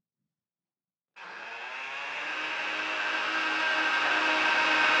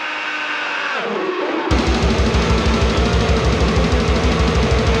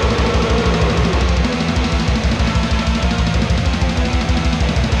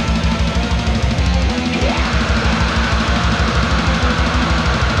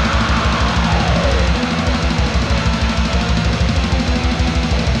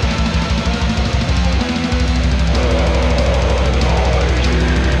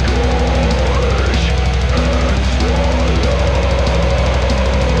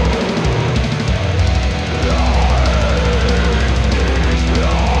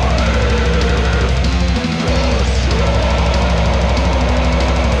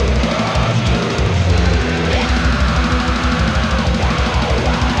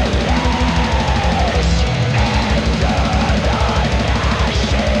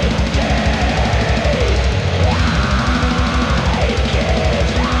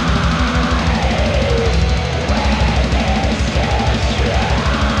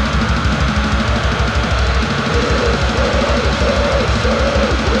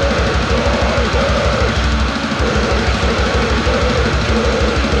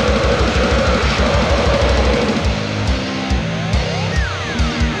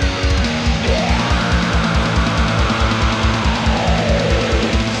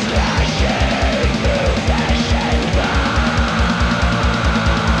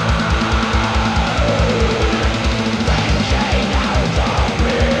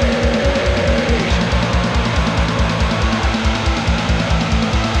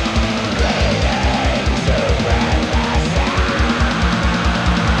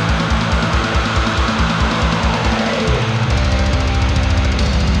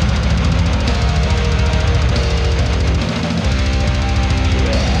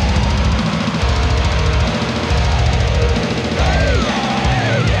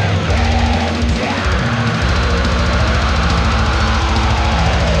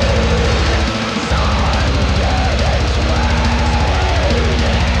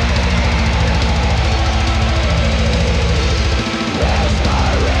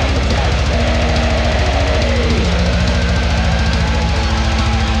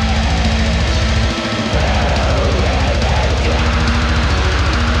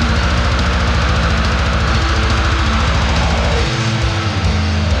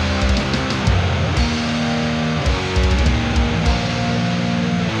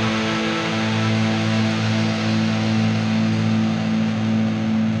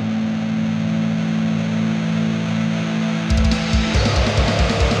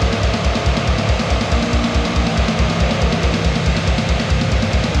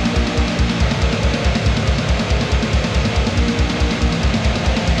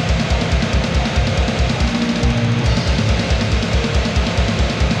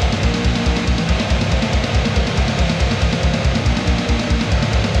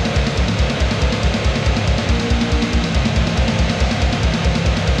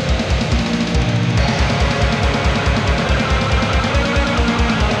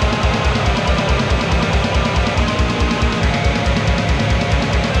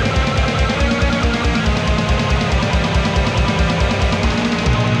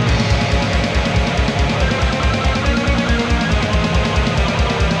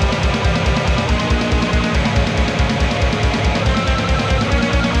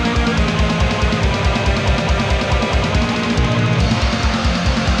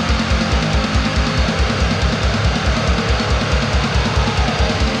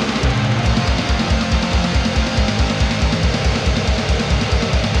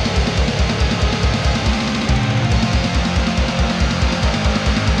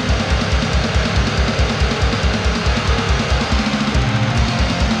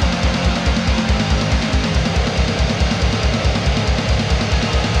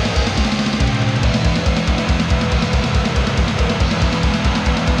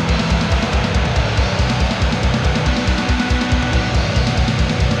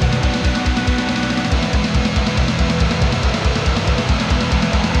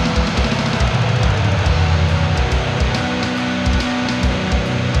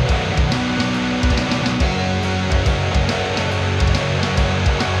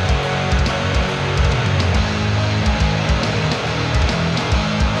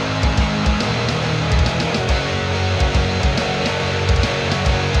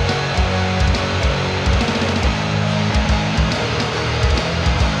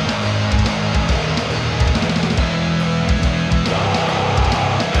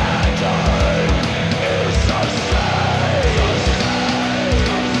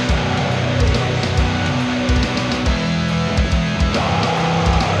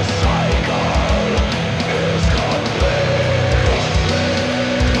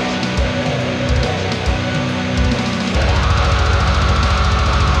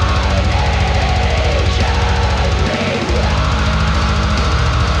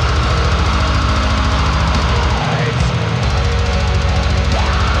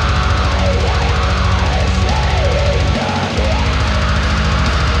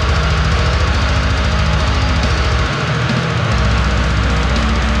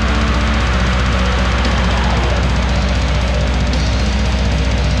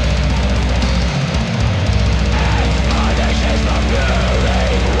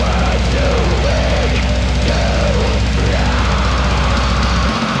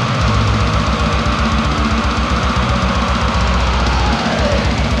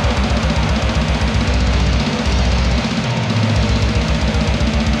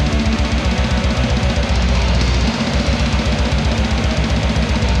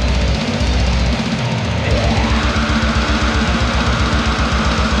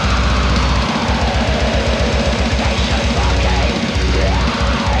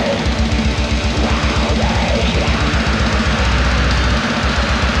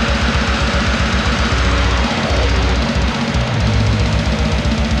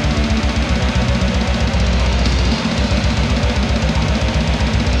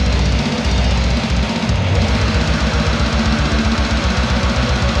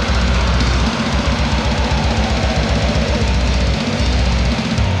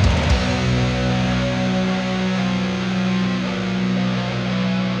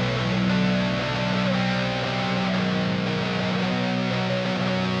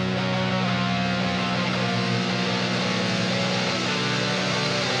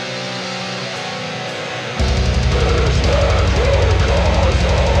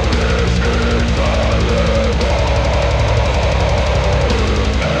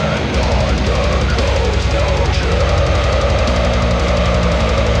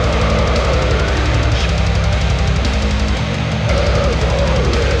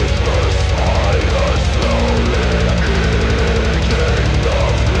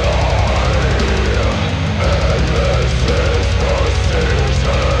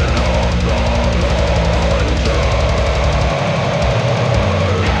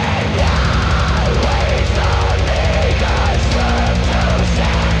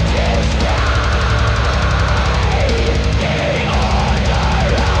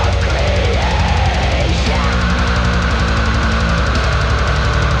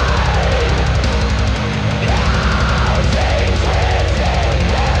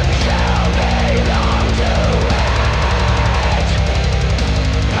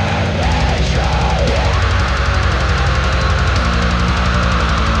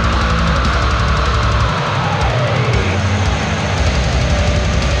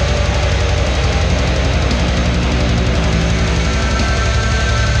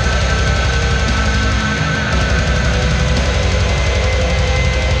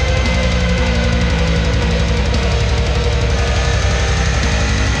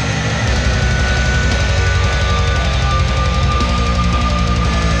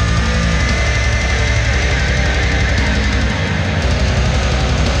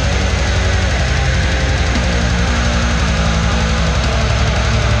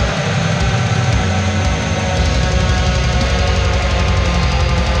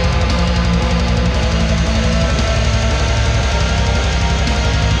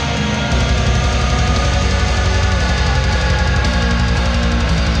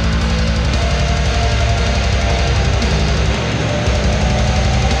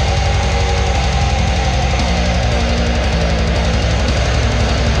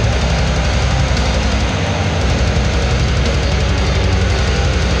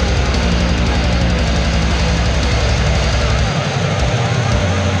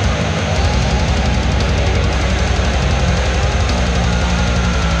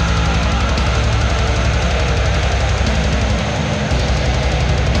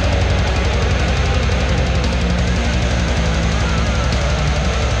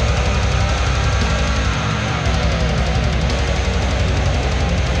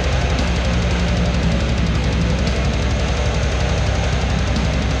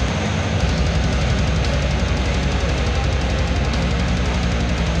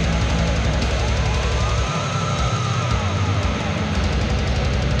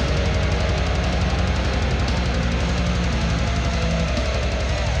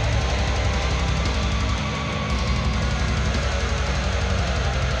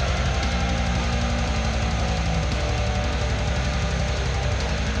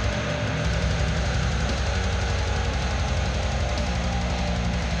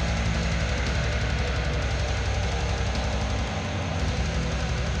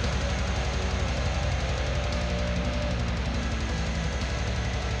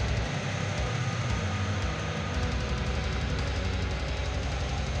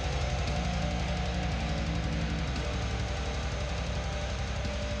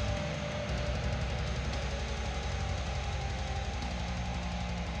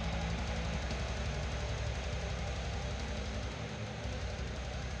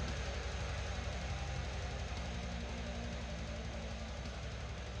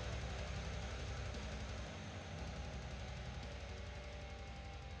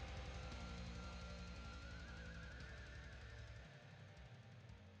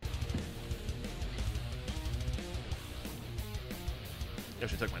 You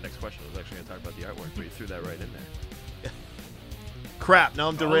actually took my next question. I was actually going to talk about the artwork, but you threw that right in there. Crap! Now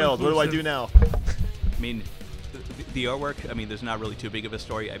I'm derailed. What do I do now? I mean, the artwork, I mean, there's not really too big of a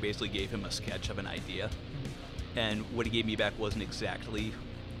story. I basically gave him a sketch of an idea. And what he gave me back wasn't exactly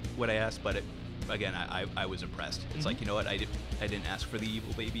what I asked, but again, I was impressed. It's like, you know what, I didn't ask for the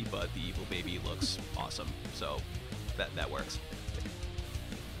evil baby, but the evil baby looks awesome. So that works.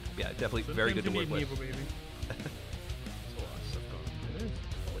 Yeah, definitely very good to work with. Evil baby. That's a lot of stuff going on. It is.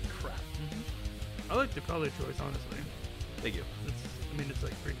 Holy crap. I like the color choice, honestly. Thank you. It's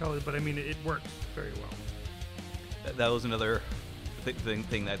like three colors, but I mean, it works very well. That was another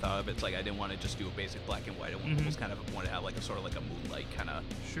thing that I thought of. It's like I didn't want to just do a basic black and white. I almost kind of want to have like a sort of like a moonlight kind of.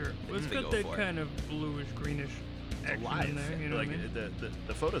 Sure. Well, it's thing got going that for it. kind of bluish, greenish action Alive. in there. You know like what I mean?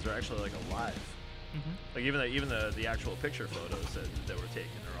 the photos are actually like alive. Like even the actual picture photos that were taken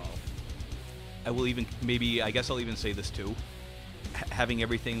are all. I will even maybe I guess I'll even say this too. Having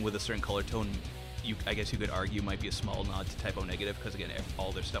everything with a certain color tone, I guess you could argue might be a small nod to Typo Negative because again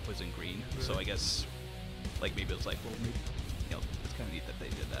all their stuff was in green. So I guess like maybe it was like well maybe it's kind of neat that they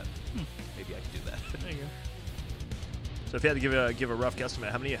did that. Maybe I could do that. There you go. So if you had to give a rough guesstimate,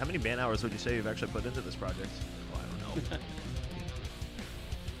 how many man hours would you say you've actually put into this project? Well, I don't know.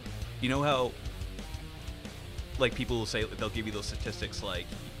 You know how like people will say they'll give you those statistics like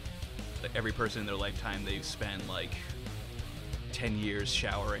every person in their lifetime they spend like 10 years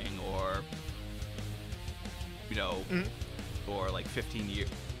showering or or like 15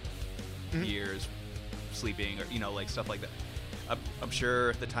 years sleeping or like stuff like that. I'm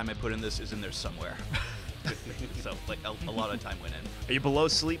sure the time I put in this is in there somewhere. So like a lot of time went in. Are you below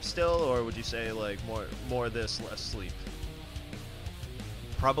sleep still, or would you say like more this, less sleep?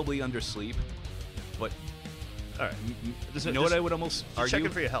 Probably under sleep, but All right. you know what I would almost Just argue?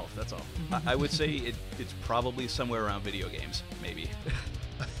 checking for your health. That's all. I would say it's probably somewhere around video games, maybe.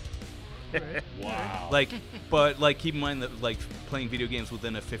 Wow. But keep in mind that like playing video games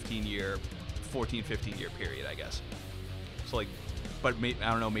within a 15 year period, I guess. So like, but I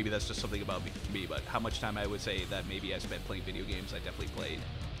don't know, maybe that's just something about me. But how much time I would say that maybe I spent playing video games, I definitely played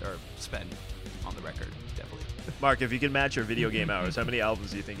or spent on the record, definitely. Mark, if you could match your video game hours, how many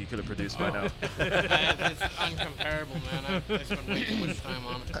albums do you think you could have produced by now? It's uncomparable, man. I spend way too much time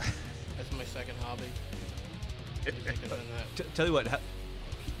on it. That's my second hobby. Music and then that. Tell you what,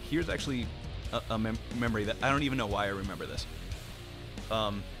 here's actually a memory that I don't even know why I remember this.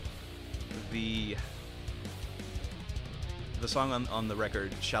 The song on the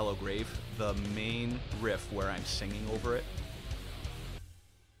record, Shallow Grave, the main riff where I'm singing over it,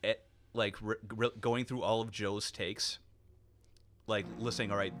 like going through all of Joe's takes, like listening,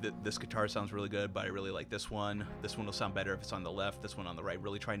 all right, this guitar sounds really good, but I really like this one. This one will sound better if it's on the left, this one on the right,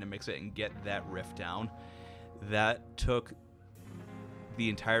 really trying to mix it and get that riff down. That took the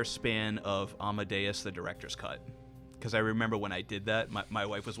entire span of Amadeus, the director's cut. Because I remember when I did that, my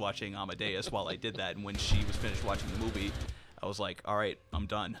wife was watching Amadeus while I did that, and when she was finished watching the movie, I was like, all right, I'm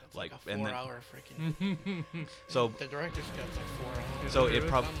done. Like a 4-hour freaking. So The director's cut's like 4 hours. So it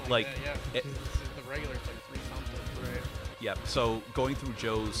probably Something like that, yeah. it, The regular's like 3 something. Right. yeah. So going through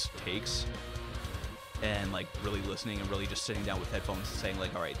Joe's takes and like really listening and really just sitting down with headphones and saying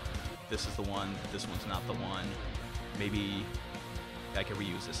like, all right, this is the one, this one's not the one. Maybe I can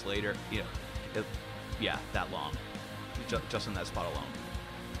reuse this later. That long, just in that spot alone.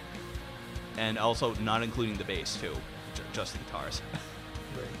 And also not including the bass too, just the guitars.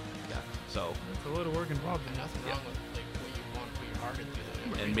 Right. Yeah. So That's a lot of work involved in And that. nothing wrong with like what you want, put your heart into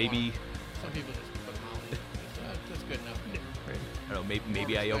it. and maybe Some people just put them out. That's good enough. Right. I don't know.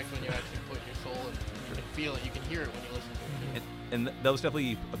 Maybe More I. respect when you actually put your soul in. You can feel it. You can hear it when you listen to it. And that was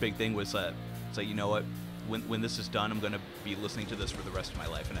definitely a big thing. Was that it's like, you know what? When this is done, I'm gonna be listening to this for the rest of my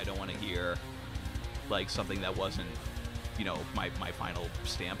life, and I don't want to hear like something that wasn't, my final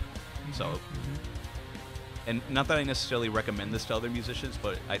stamp. So, and not that I necessarily recommend this to other musicians,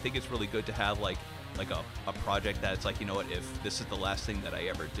 but I think it's really good to have like a project that's like, you know what, if this is the last thing that I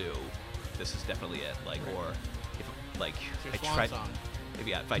ever do, this is definitely it. Like, or if like It's your I swan tried. song.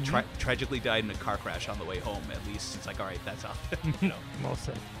 If I tragically died in a car crash on the way home, at least it's like, all right, that's out. Well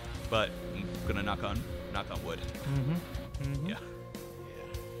said. But I'm gonna knock on wood. Yeah.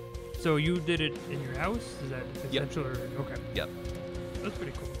 So you did it in your house? Is that Yep. essential? Or, okay. Yep. That's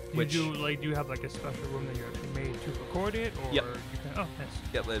pretty cool. Which- do you have like a special room that you actually made to record it, or Yep. you can? Oh, nice.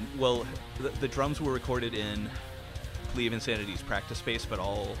 Yep. And, well, the drums were recorded in Leave Insanity's practice space, but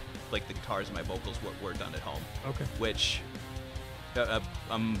all like the guitars and my vocals were done at home. Okay. Which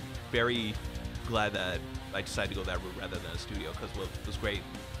I'm very glad that I decided to go that route rather than a studio, because it was great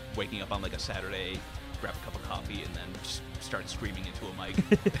waking up on like a Saturday, grab a cup of coffee, and then just start screaming into a mic.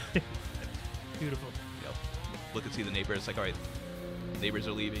 Beautiful. You know, look and see the neighbors. Like, all right, neighbors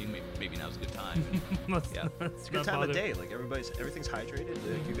are leaving. Maybe now's a good time. And, Let's- Yeah. let's Good not time of bother. day. Like everything's hydrated.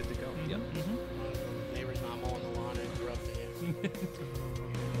 Like, you're good to go. Yep. Neighbors not mowing the lawn and interrupting you. Look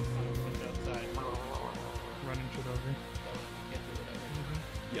outside. Running shit over. Get through whatever.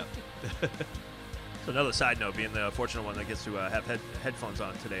 Yep. So another side note, being the fortunate one that gets to have headphones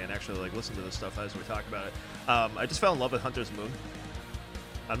on today and actually like listen to this stuff as we talk about it, I just fell in love with Hunter's Moon.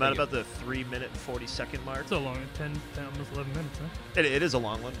 I'm at Thank you. about the 3-minute and 40-second mark. It's a long 10, almost 11 minutes, huh? It is a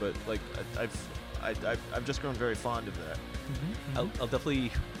long one, but like I've just grown very fond of that. I'll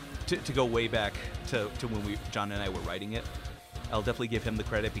definitely to go way back to when John and I were writing it. I'll definitely give him the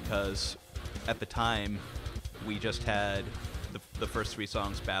credit because at the time we just had the first 3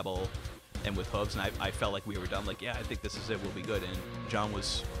 songs, Babel and With Hooves, and I felt like we were done. Like, yeah, I think this is it. We'll be good. And John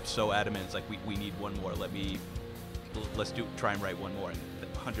was so adamant. It's like we need one more. Let's try and write one more. And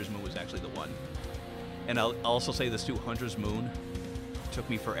Hunter's Moon was actually the one. And I'll also say this too. Hunter's Moon took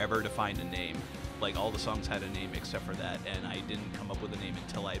me forever to find a name. Like, all the songs had a name except for that, and I didn't come up with a name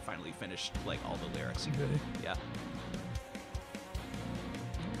until I had finally finished like all the lyrics. Really? Yeah.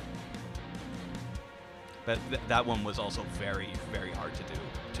 But that one was also very, very hard to do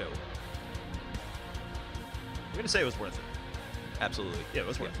too. I'm gonna say it was worth it. Absolutely. Yeah, it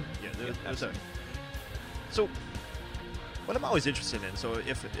was worth it. Yeah, it was absolutely. So, what I'm always interested in. So,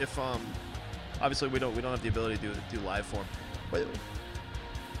 if obviously we don't have the ability to do live form, but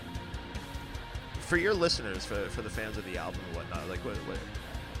for your listeners, for the fans of the album and whatnot, like what I'm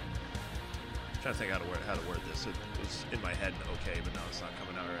trying to think how to word this. It was in my head okay, but now it's not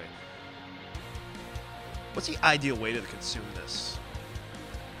coming out right. What's the ideal way to consume this,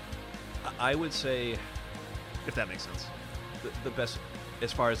 I would say if that makes sense? the best,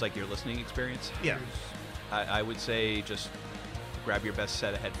 as far as like your listening experience, Yeah. I would say just grab your best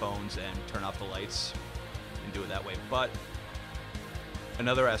set of headphones and turn off the lights and do it that way. But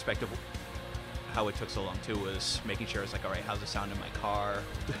another aspect of how it took so long too was making sure it's like, all right, how's it sound in my car?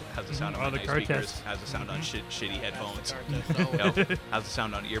 How's it sound on Oh, my the nice car speakers? test. How's it sound on shitty headphones? That's the car test, You always. know, how's it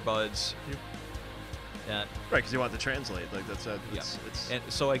sound on earbuds? Yep. Yeah. Right, because you want to translate. Like that's Yeah. it's And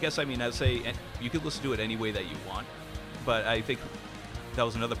so I guess, I mean, I'd say and you could listen to it any way that you want, but I think that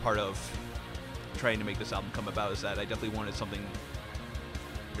was another part of trying to make this album come about, is that I definitely wanted something,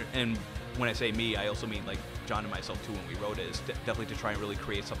 and when I say me, I also mean like John and myself too when we wrote it, is definitely to try and really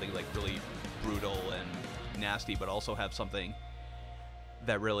create something like really brutal and nasty, but also have something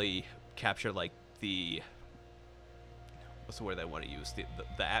that really captured like the, what's the word I want to use,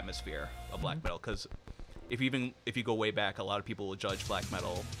 the atmosphere of black metal. Because if you go way back, a lot of people will judge black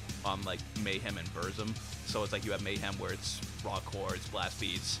metal on like Mayhem and Burzum. So it's like you have Mayhem where it's raw chords, blast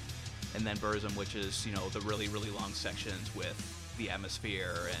beats, and then Burzum, which is, you know, the really, really long sections with the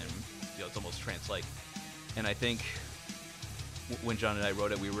atmosphere and, you know, it's almost trance-like. And I think when John and I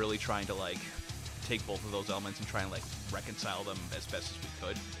wrote it, we were really trying to like take both of those elements and try and like reconcile them as best as we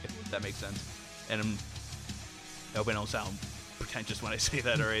could, if that makes sense. And I hope I don't sound pretentious when I say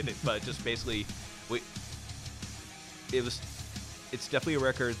that or anything, but just basically, it's definitely a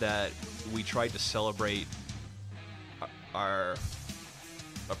record that we tried to celebrate our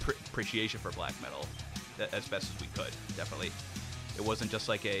appreciation for black metal as best as we could. Definitely, it wasn't just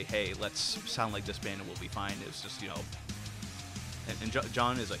like a, hey, let's sound like this band and we'll be fine. It was just, you know, and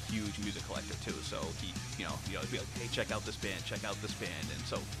John is a huge music collector too, so he, you know, he'd be like, hey, check out this band, and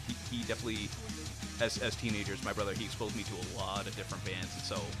so he definitely, as teenagers, my brother, he exposed me to a lot of different bands, and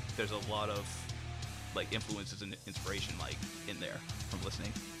so there's a lot of like influences and inspiration like in there from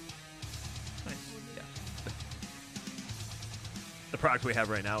listening. Nice. Yeah. the product we have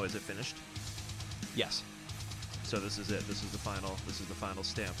right now. Is it finished? Yes. So this is it. This is the final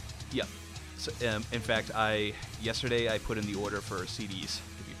stamp. Yep. So, in fact, yesterday I put in the order for CDs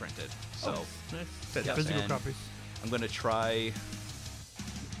to be printed. So Nice. Yes, Physical and copies. I'm gonna try.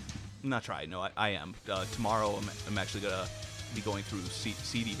 Not try. No, I am. Tomorrow I'm actually gonna be going through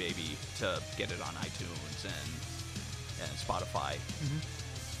CD Baby to get it on iTunes and Spotify.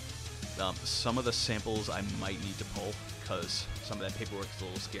 Some of the samples I might need to pull because some of that paperwork is a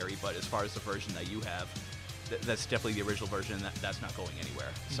little scary. But as far as the version that you have, that's definitely the original version. That's not going anywhere.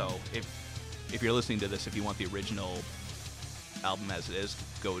 So if you're listening to this, if you want the original album as it is,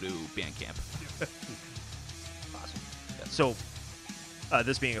 go to Bandcamp. Awesome. So,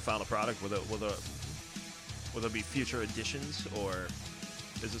 this being a final product, will there be future editions, or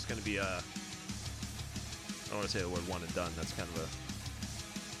is this going to be a? I don't want to say the word one and done. That's kind of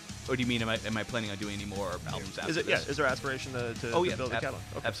a. Or do you mean am I planning on doing any more albums after Is it? this? Yeah. Is there aspiration to Oh yeah, build a catalog?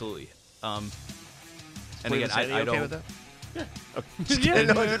 Okay. absolutely. And again, Sandy, I okay don't. with that? Yeah,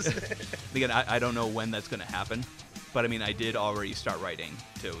 No, no, just- Again, I don't know when that's going to happen, but I mean, I did already start writing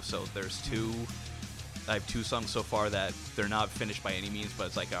too. So there's two. I have 2 songs so far that they're not finished by any means, but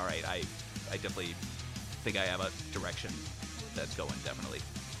it's like, all right, I definitely think I have a direction that's going definitely.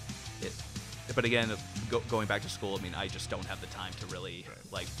 But again, going back to school, I mean, I just don't have the time to really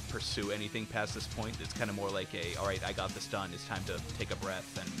like pursue anything past this point. It's kind of more like all right, I got this done. It's time to take a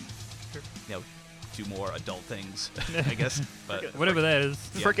breath and do more adult things, I guess. But whatever that is.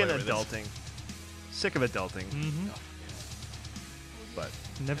 Yeah, Freaking whatever it is. adulting. Sick of adulting. Mm-hmm. But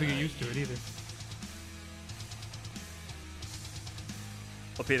Never get used to it either.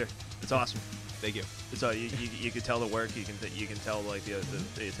 well, Peter, it's awesome. Thank you. It's you can tell the work. You can tell like the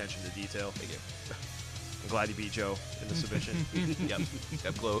attention to detail. Thank you. I'm glad you beat Joe in the submission.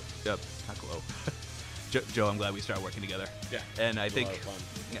 Yep. Glow. Yep. Not Glow. Joe, I'm glad we started working together. Yeah. And I It was a think lot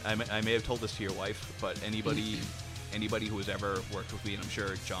of fun. I may have told this to your wife, but anybody who has ever worked with me, and I'm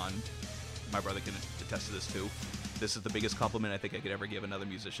sure John, my brother, can attest to this too. This is the biggest compliment I think I could ever give another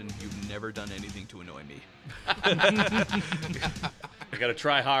musician. You've never done anything to annoy me. I gotta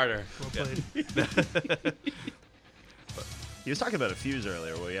try harder. Well played. He was talking about a fuse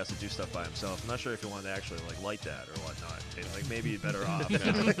earlier where he has to do stuff by himself. I'm not sure if he wanted to actually like light that or whatnot. Like maybe better off.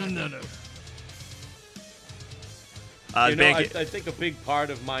 No. You know, Bank- I think a big part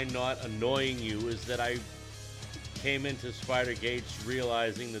of my not annoying you is that I came into Spider Gates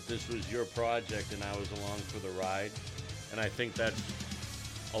realizing that this was your project and I was along for the ride. And I think that's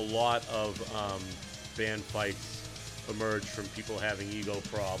a lot of band fights emerge from people having ego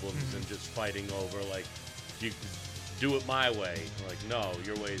problems and just fighting over, like, you do it my way. Like, no,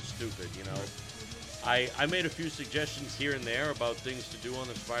 your way is stupid, you know? I made a few suggestions here and there about things to do on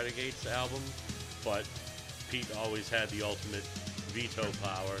the Spider Gates album, but Pete always had the ultimate veto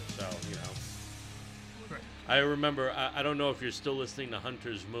power, so, you know. Right. I remember, I don't know if you're still listening to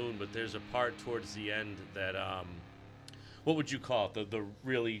Hunter's Moon, but there's a part towards the end that, what would you call it? The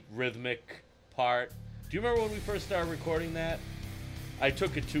really rhythmic part? Do you remember when we first started recording that? I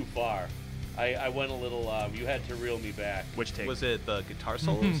took it too far. I went a little, you had to reel me back. Which take? Was it the guitar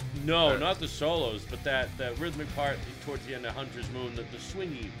solos? No, not the solos, but that rhythmic part towards the end of Hunter's Moon, the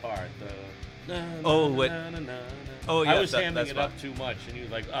swingy part. The na, na, Oh, na, what- na, na, na. Oh, I yeah, was hamming that's it fine. up too much, and he was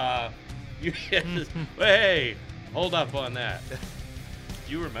like, you hey, hold up on that.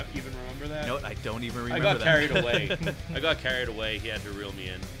 Do you even remember that? No, I don't even remember I got that. carried away. I got carried away. He had to reel me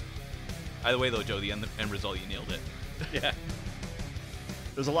in. Either way, though, Joe, the end result, you nailed it. Yeah.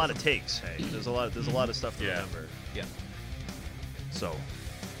 There's a lot of takes. Hey, there's a lot of stuff to Yeah. remember. Yeah. So,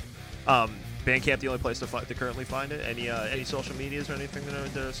 Bandcamp the only place to currently find it. Any social medias or anything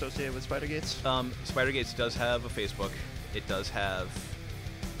that are associated with Spider Gates? Spider Gates does have a Facebook. It does have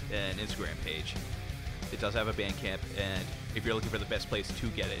an Instagram page. It does have a Bandcamp, and if you're looking for the best place to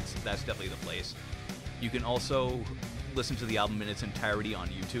get it, that's definitely the place. You can also listen to the album in its entirety on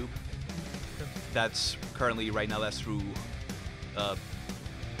YouTube. That's currently, right now, that's through a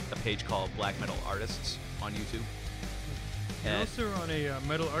page called Black Metal Artists on YouTube. You're And also on a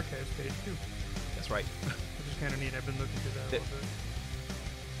Metal Archives page too, that's right. which is kind of neat. I've been looking through that a little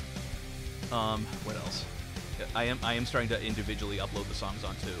bit. What else? I am starting to individually upload the songs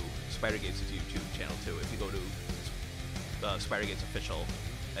onto Spider Gates' YouTube channel too. If you go to Spider Gates Official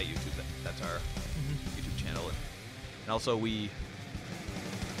at YouTube, that's our YouTube channel. And also what do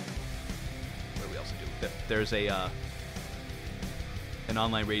we also do? There's an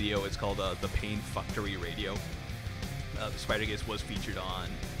online radio. It's called the Pain Factory Radio. Spider Gates was featured on.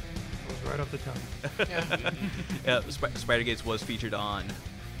 It was right off the tongue. Spider Gates was featured on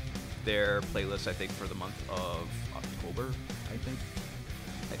their playlist, I think, for the month of October. I think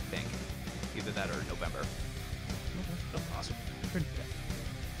either that or November. Awesome. Good.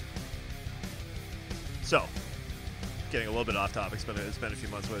 So, getting a little bit off topic. It's been a few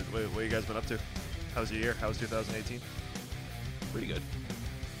months. What you guys been up to? How's your year? How's 2018? Pretty good.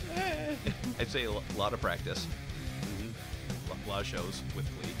 I'd say a lot of practice. A lot of shows with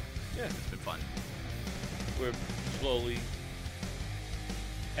Glee. Yeah. It's been fun. We're slowly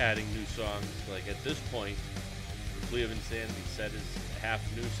adding new songs. Like at this point, Glee of Insanity set is half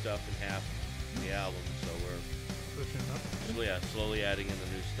new stuff and half the album. So we're Pushing it up. slowly adding in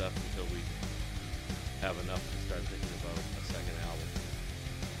the new stuff until we have enough to start thinking about a second album.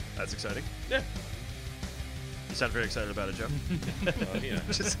 That's exciting. Yeah. You sound very excited about it, Joe. Yeah.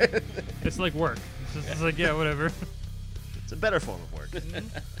 Just It's like work. It's like, yeah, whatever. it's a better form of work.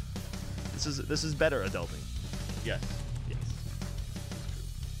 This is better adulting. Yes. Yes.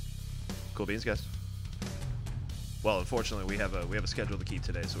 Cool beans, guys. Well, unfortunately, we have a schedule to keep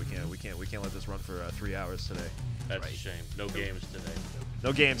today, so we can't let this run for 3 hours today. That's a shame. No games today.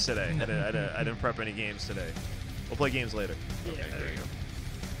 No games today. I didn't prep any games today. We'll play games later. Okay, There you go.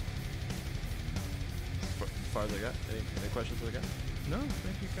 As far as I got, any questions that I got? No, I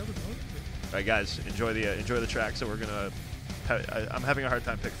think you covered most of it. All right, guys, enjoy the track. So we're gonna. I'm having a hard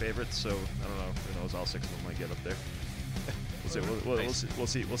time pick favorites, so I don't know. Who knows? All 6 of them might get up there. We'll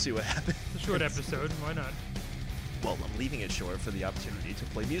see. We'll see what happens. It's a short episode. Why not? Well, I'm leaving it short for the opportunity to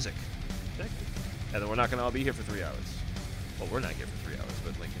play music, Exactly. and then we're not gonna all be here for 3 hours. Well, we're not here for 3 hours,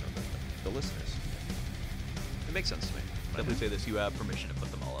 but the listeners. It makes sense to me. Simply say this: you have permission to put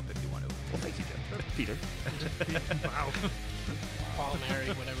them all up if you want to. Well, thank you, Jeff. Peter. Wow. Paul, Mary,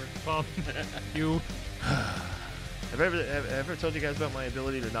 whatever. Well, you. Have I ever told you guys about my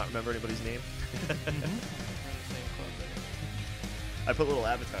ability to not remember anybody's name? We're in the same club there. I put little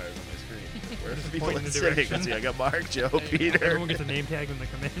avatars on my screen where the people Point are in the sitting. direction. See, I got Mark, Joe, There you go. Peter. Everyone gets a name tag when they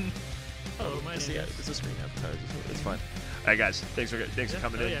come in. Hello, my name See, is. it's a screen avatar. It's fine. All right, guys. Thanks for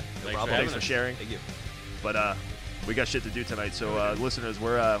coming Oh, in. yeah. Thanks problem. for Thanks having for us. sharing. Thank you. But we got shit to do tonight. So listeners,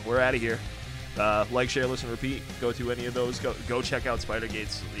 we're out of here. Like, share, listen, repeat. Go to any of those. Go check out Spider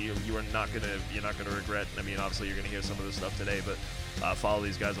Gates. You're not gonna regret. I mean, obviously you're gonna hear some of this stuff today, but follow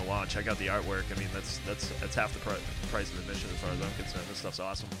these guys along. Check out the artwork. I mean, that's half the price of admission as far as I'm concerned. This stuff's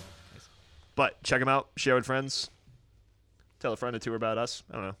awesome. But check them out. Share with friends. Tell a friend or two about us.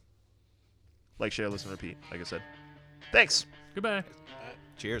 I don't know. Like, share, listen, repeat. Like I said. Thanks. Goodbye.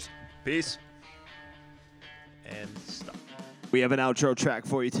 Cheers. Peace. And stop. We have an outro track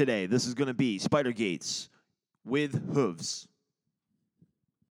for you today. This is going to be Spider Gates with Hooves.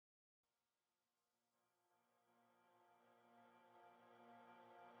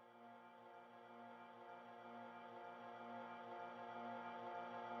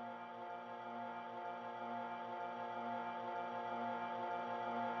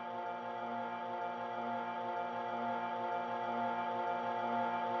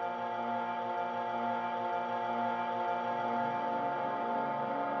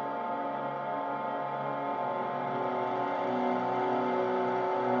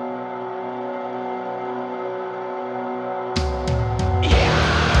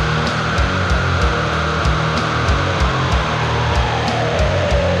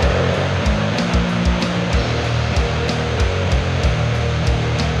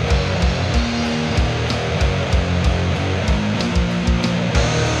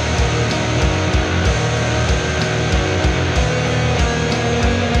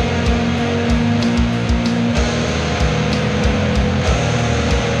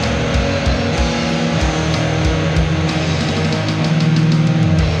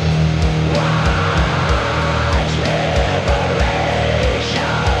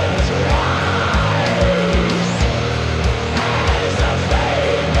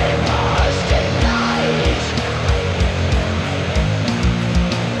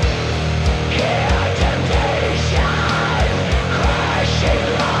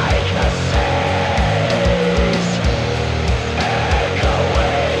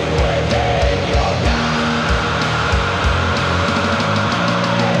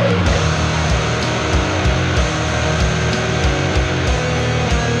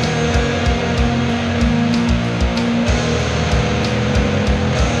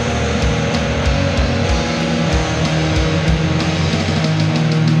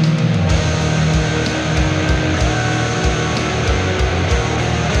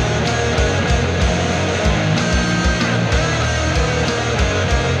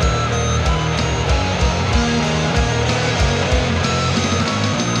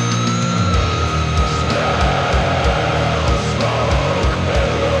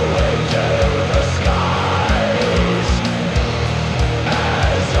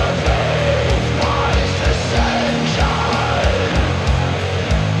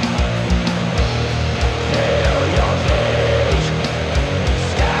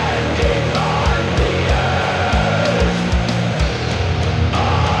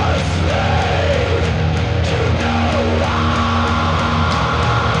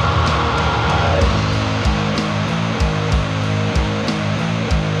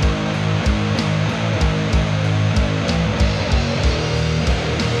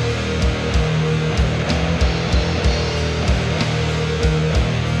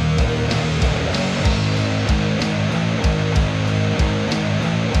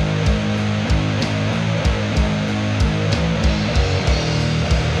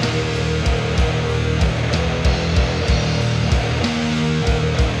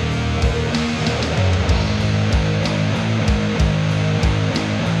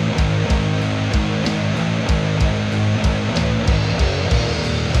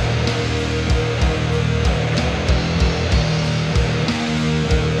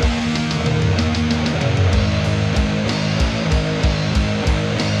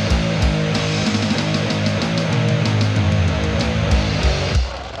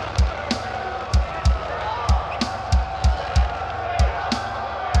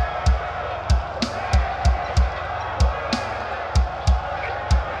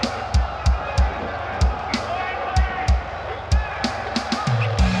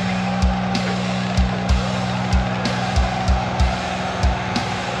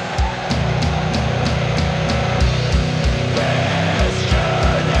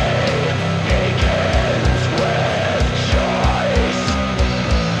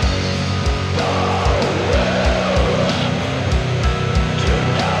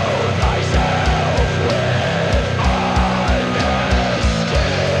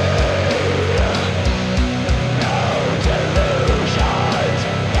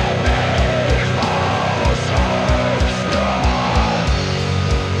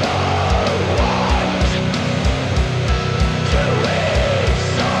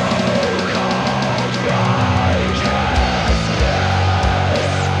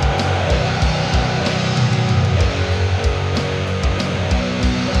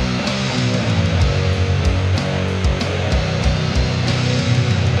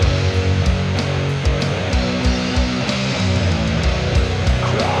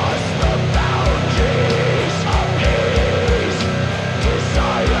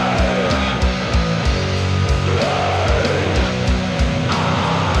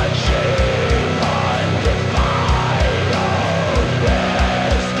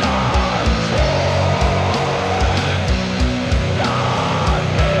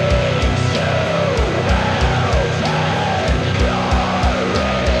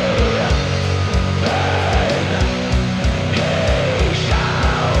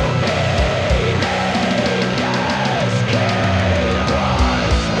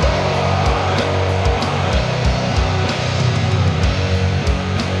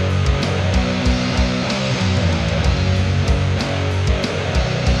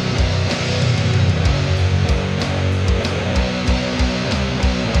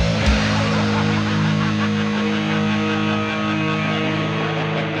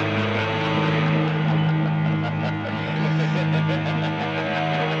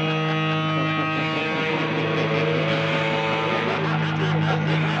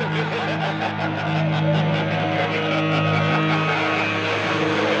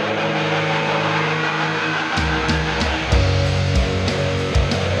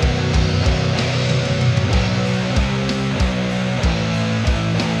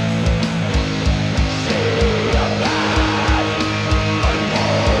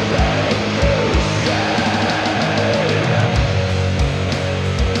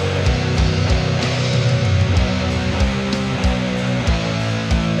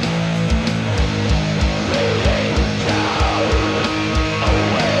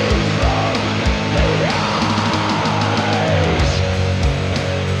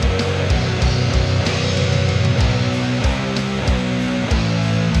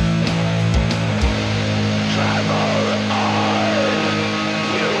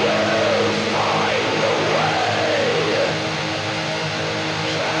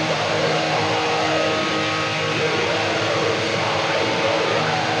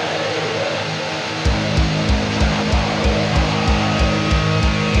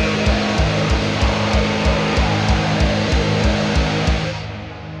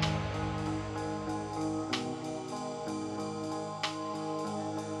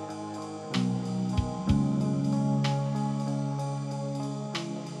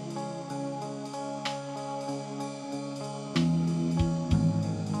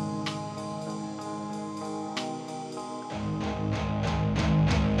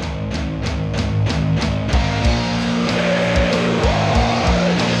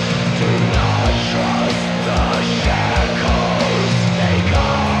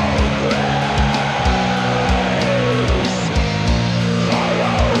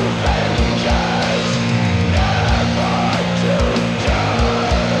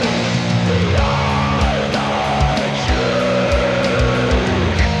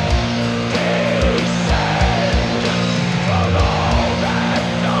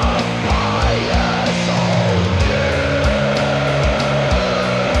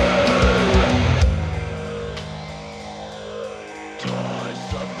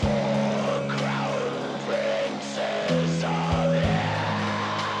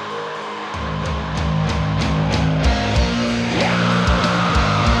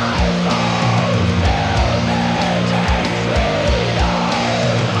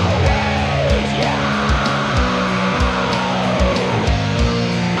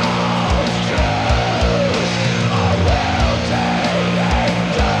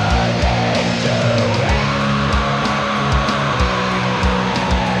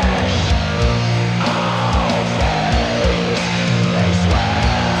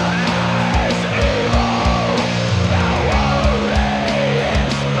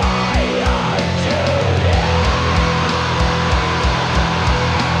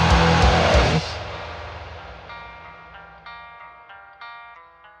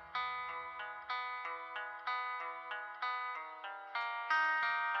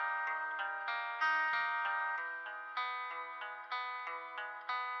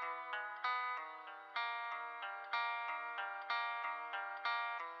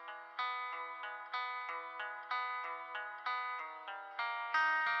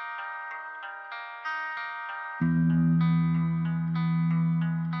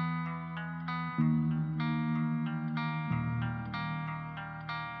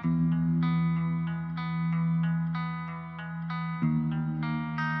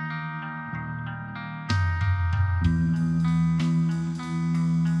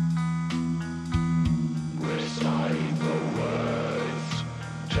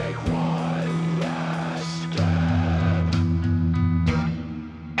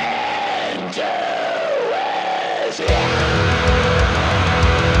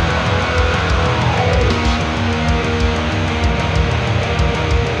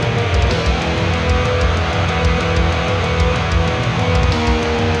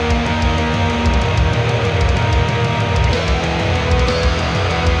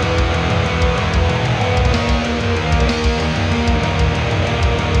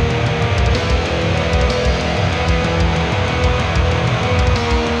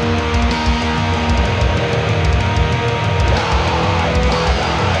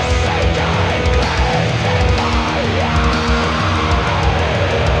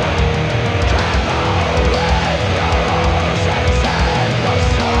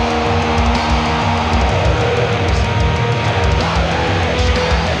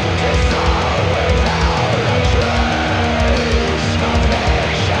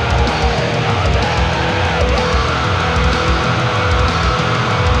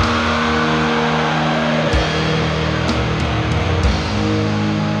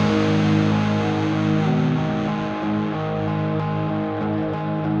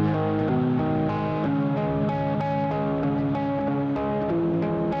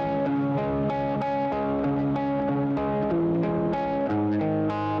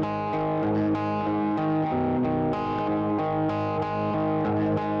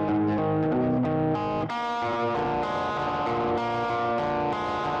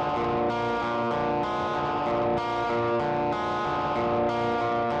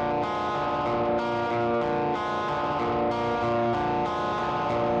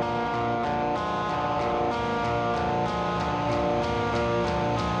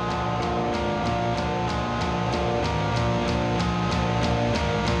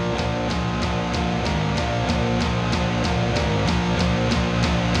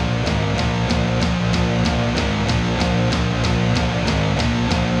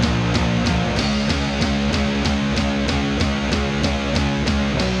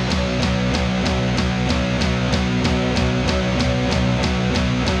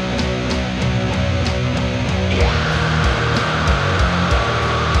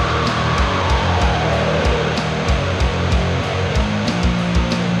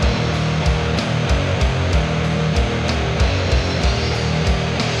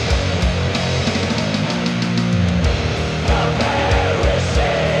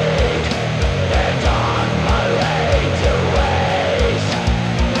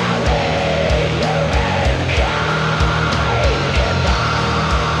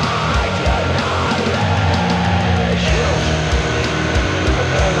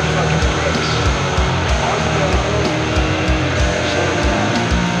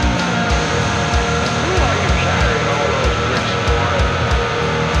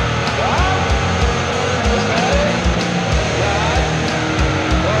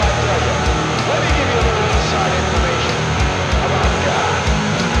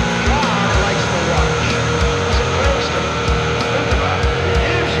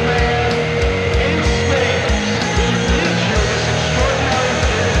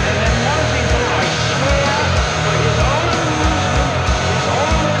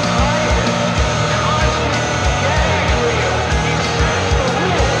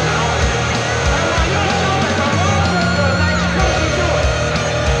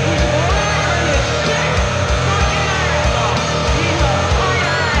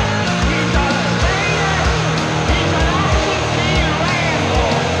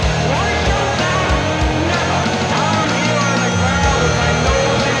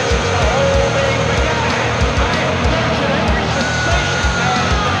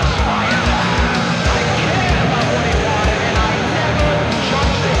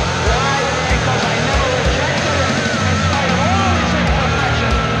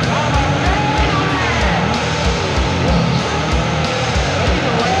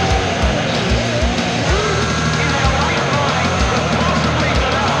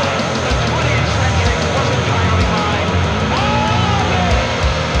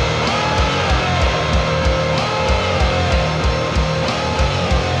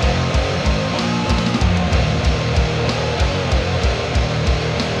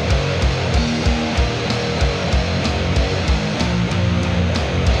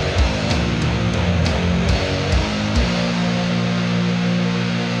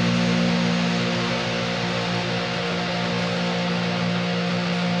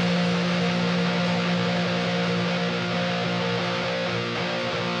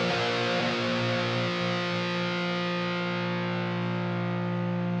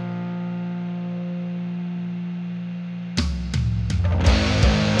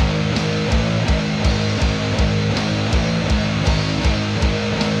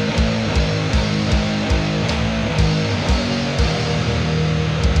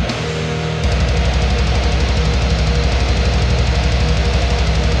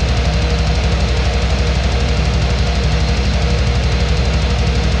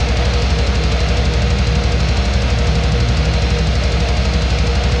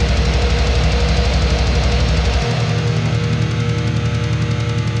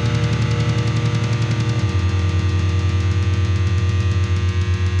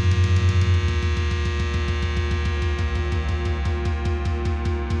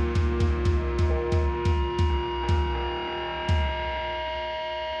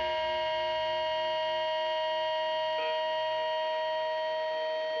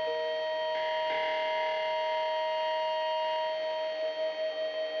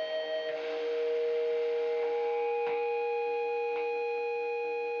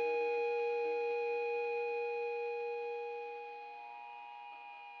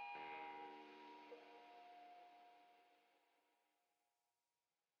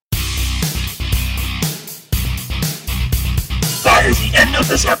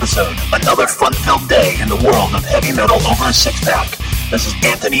 this episode. Another fun-filled day in the world of heavy metal over a six-pack. This is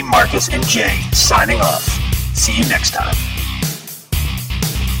Anthony, Marcus, and Jay signing off. See you next time.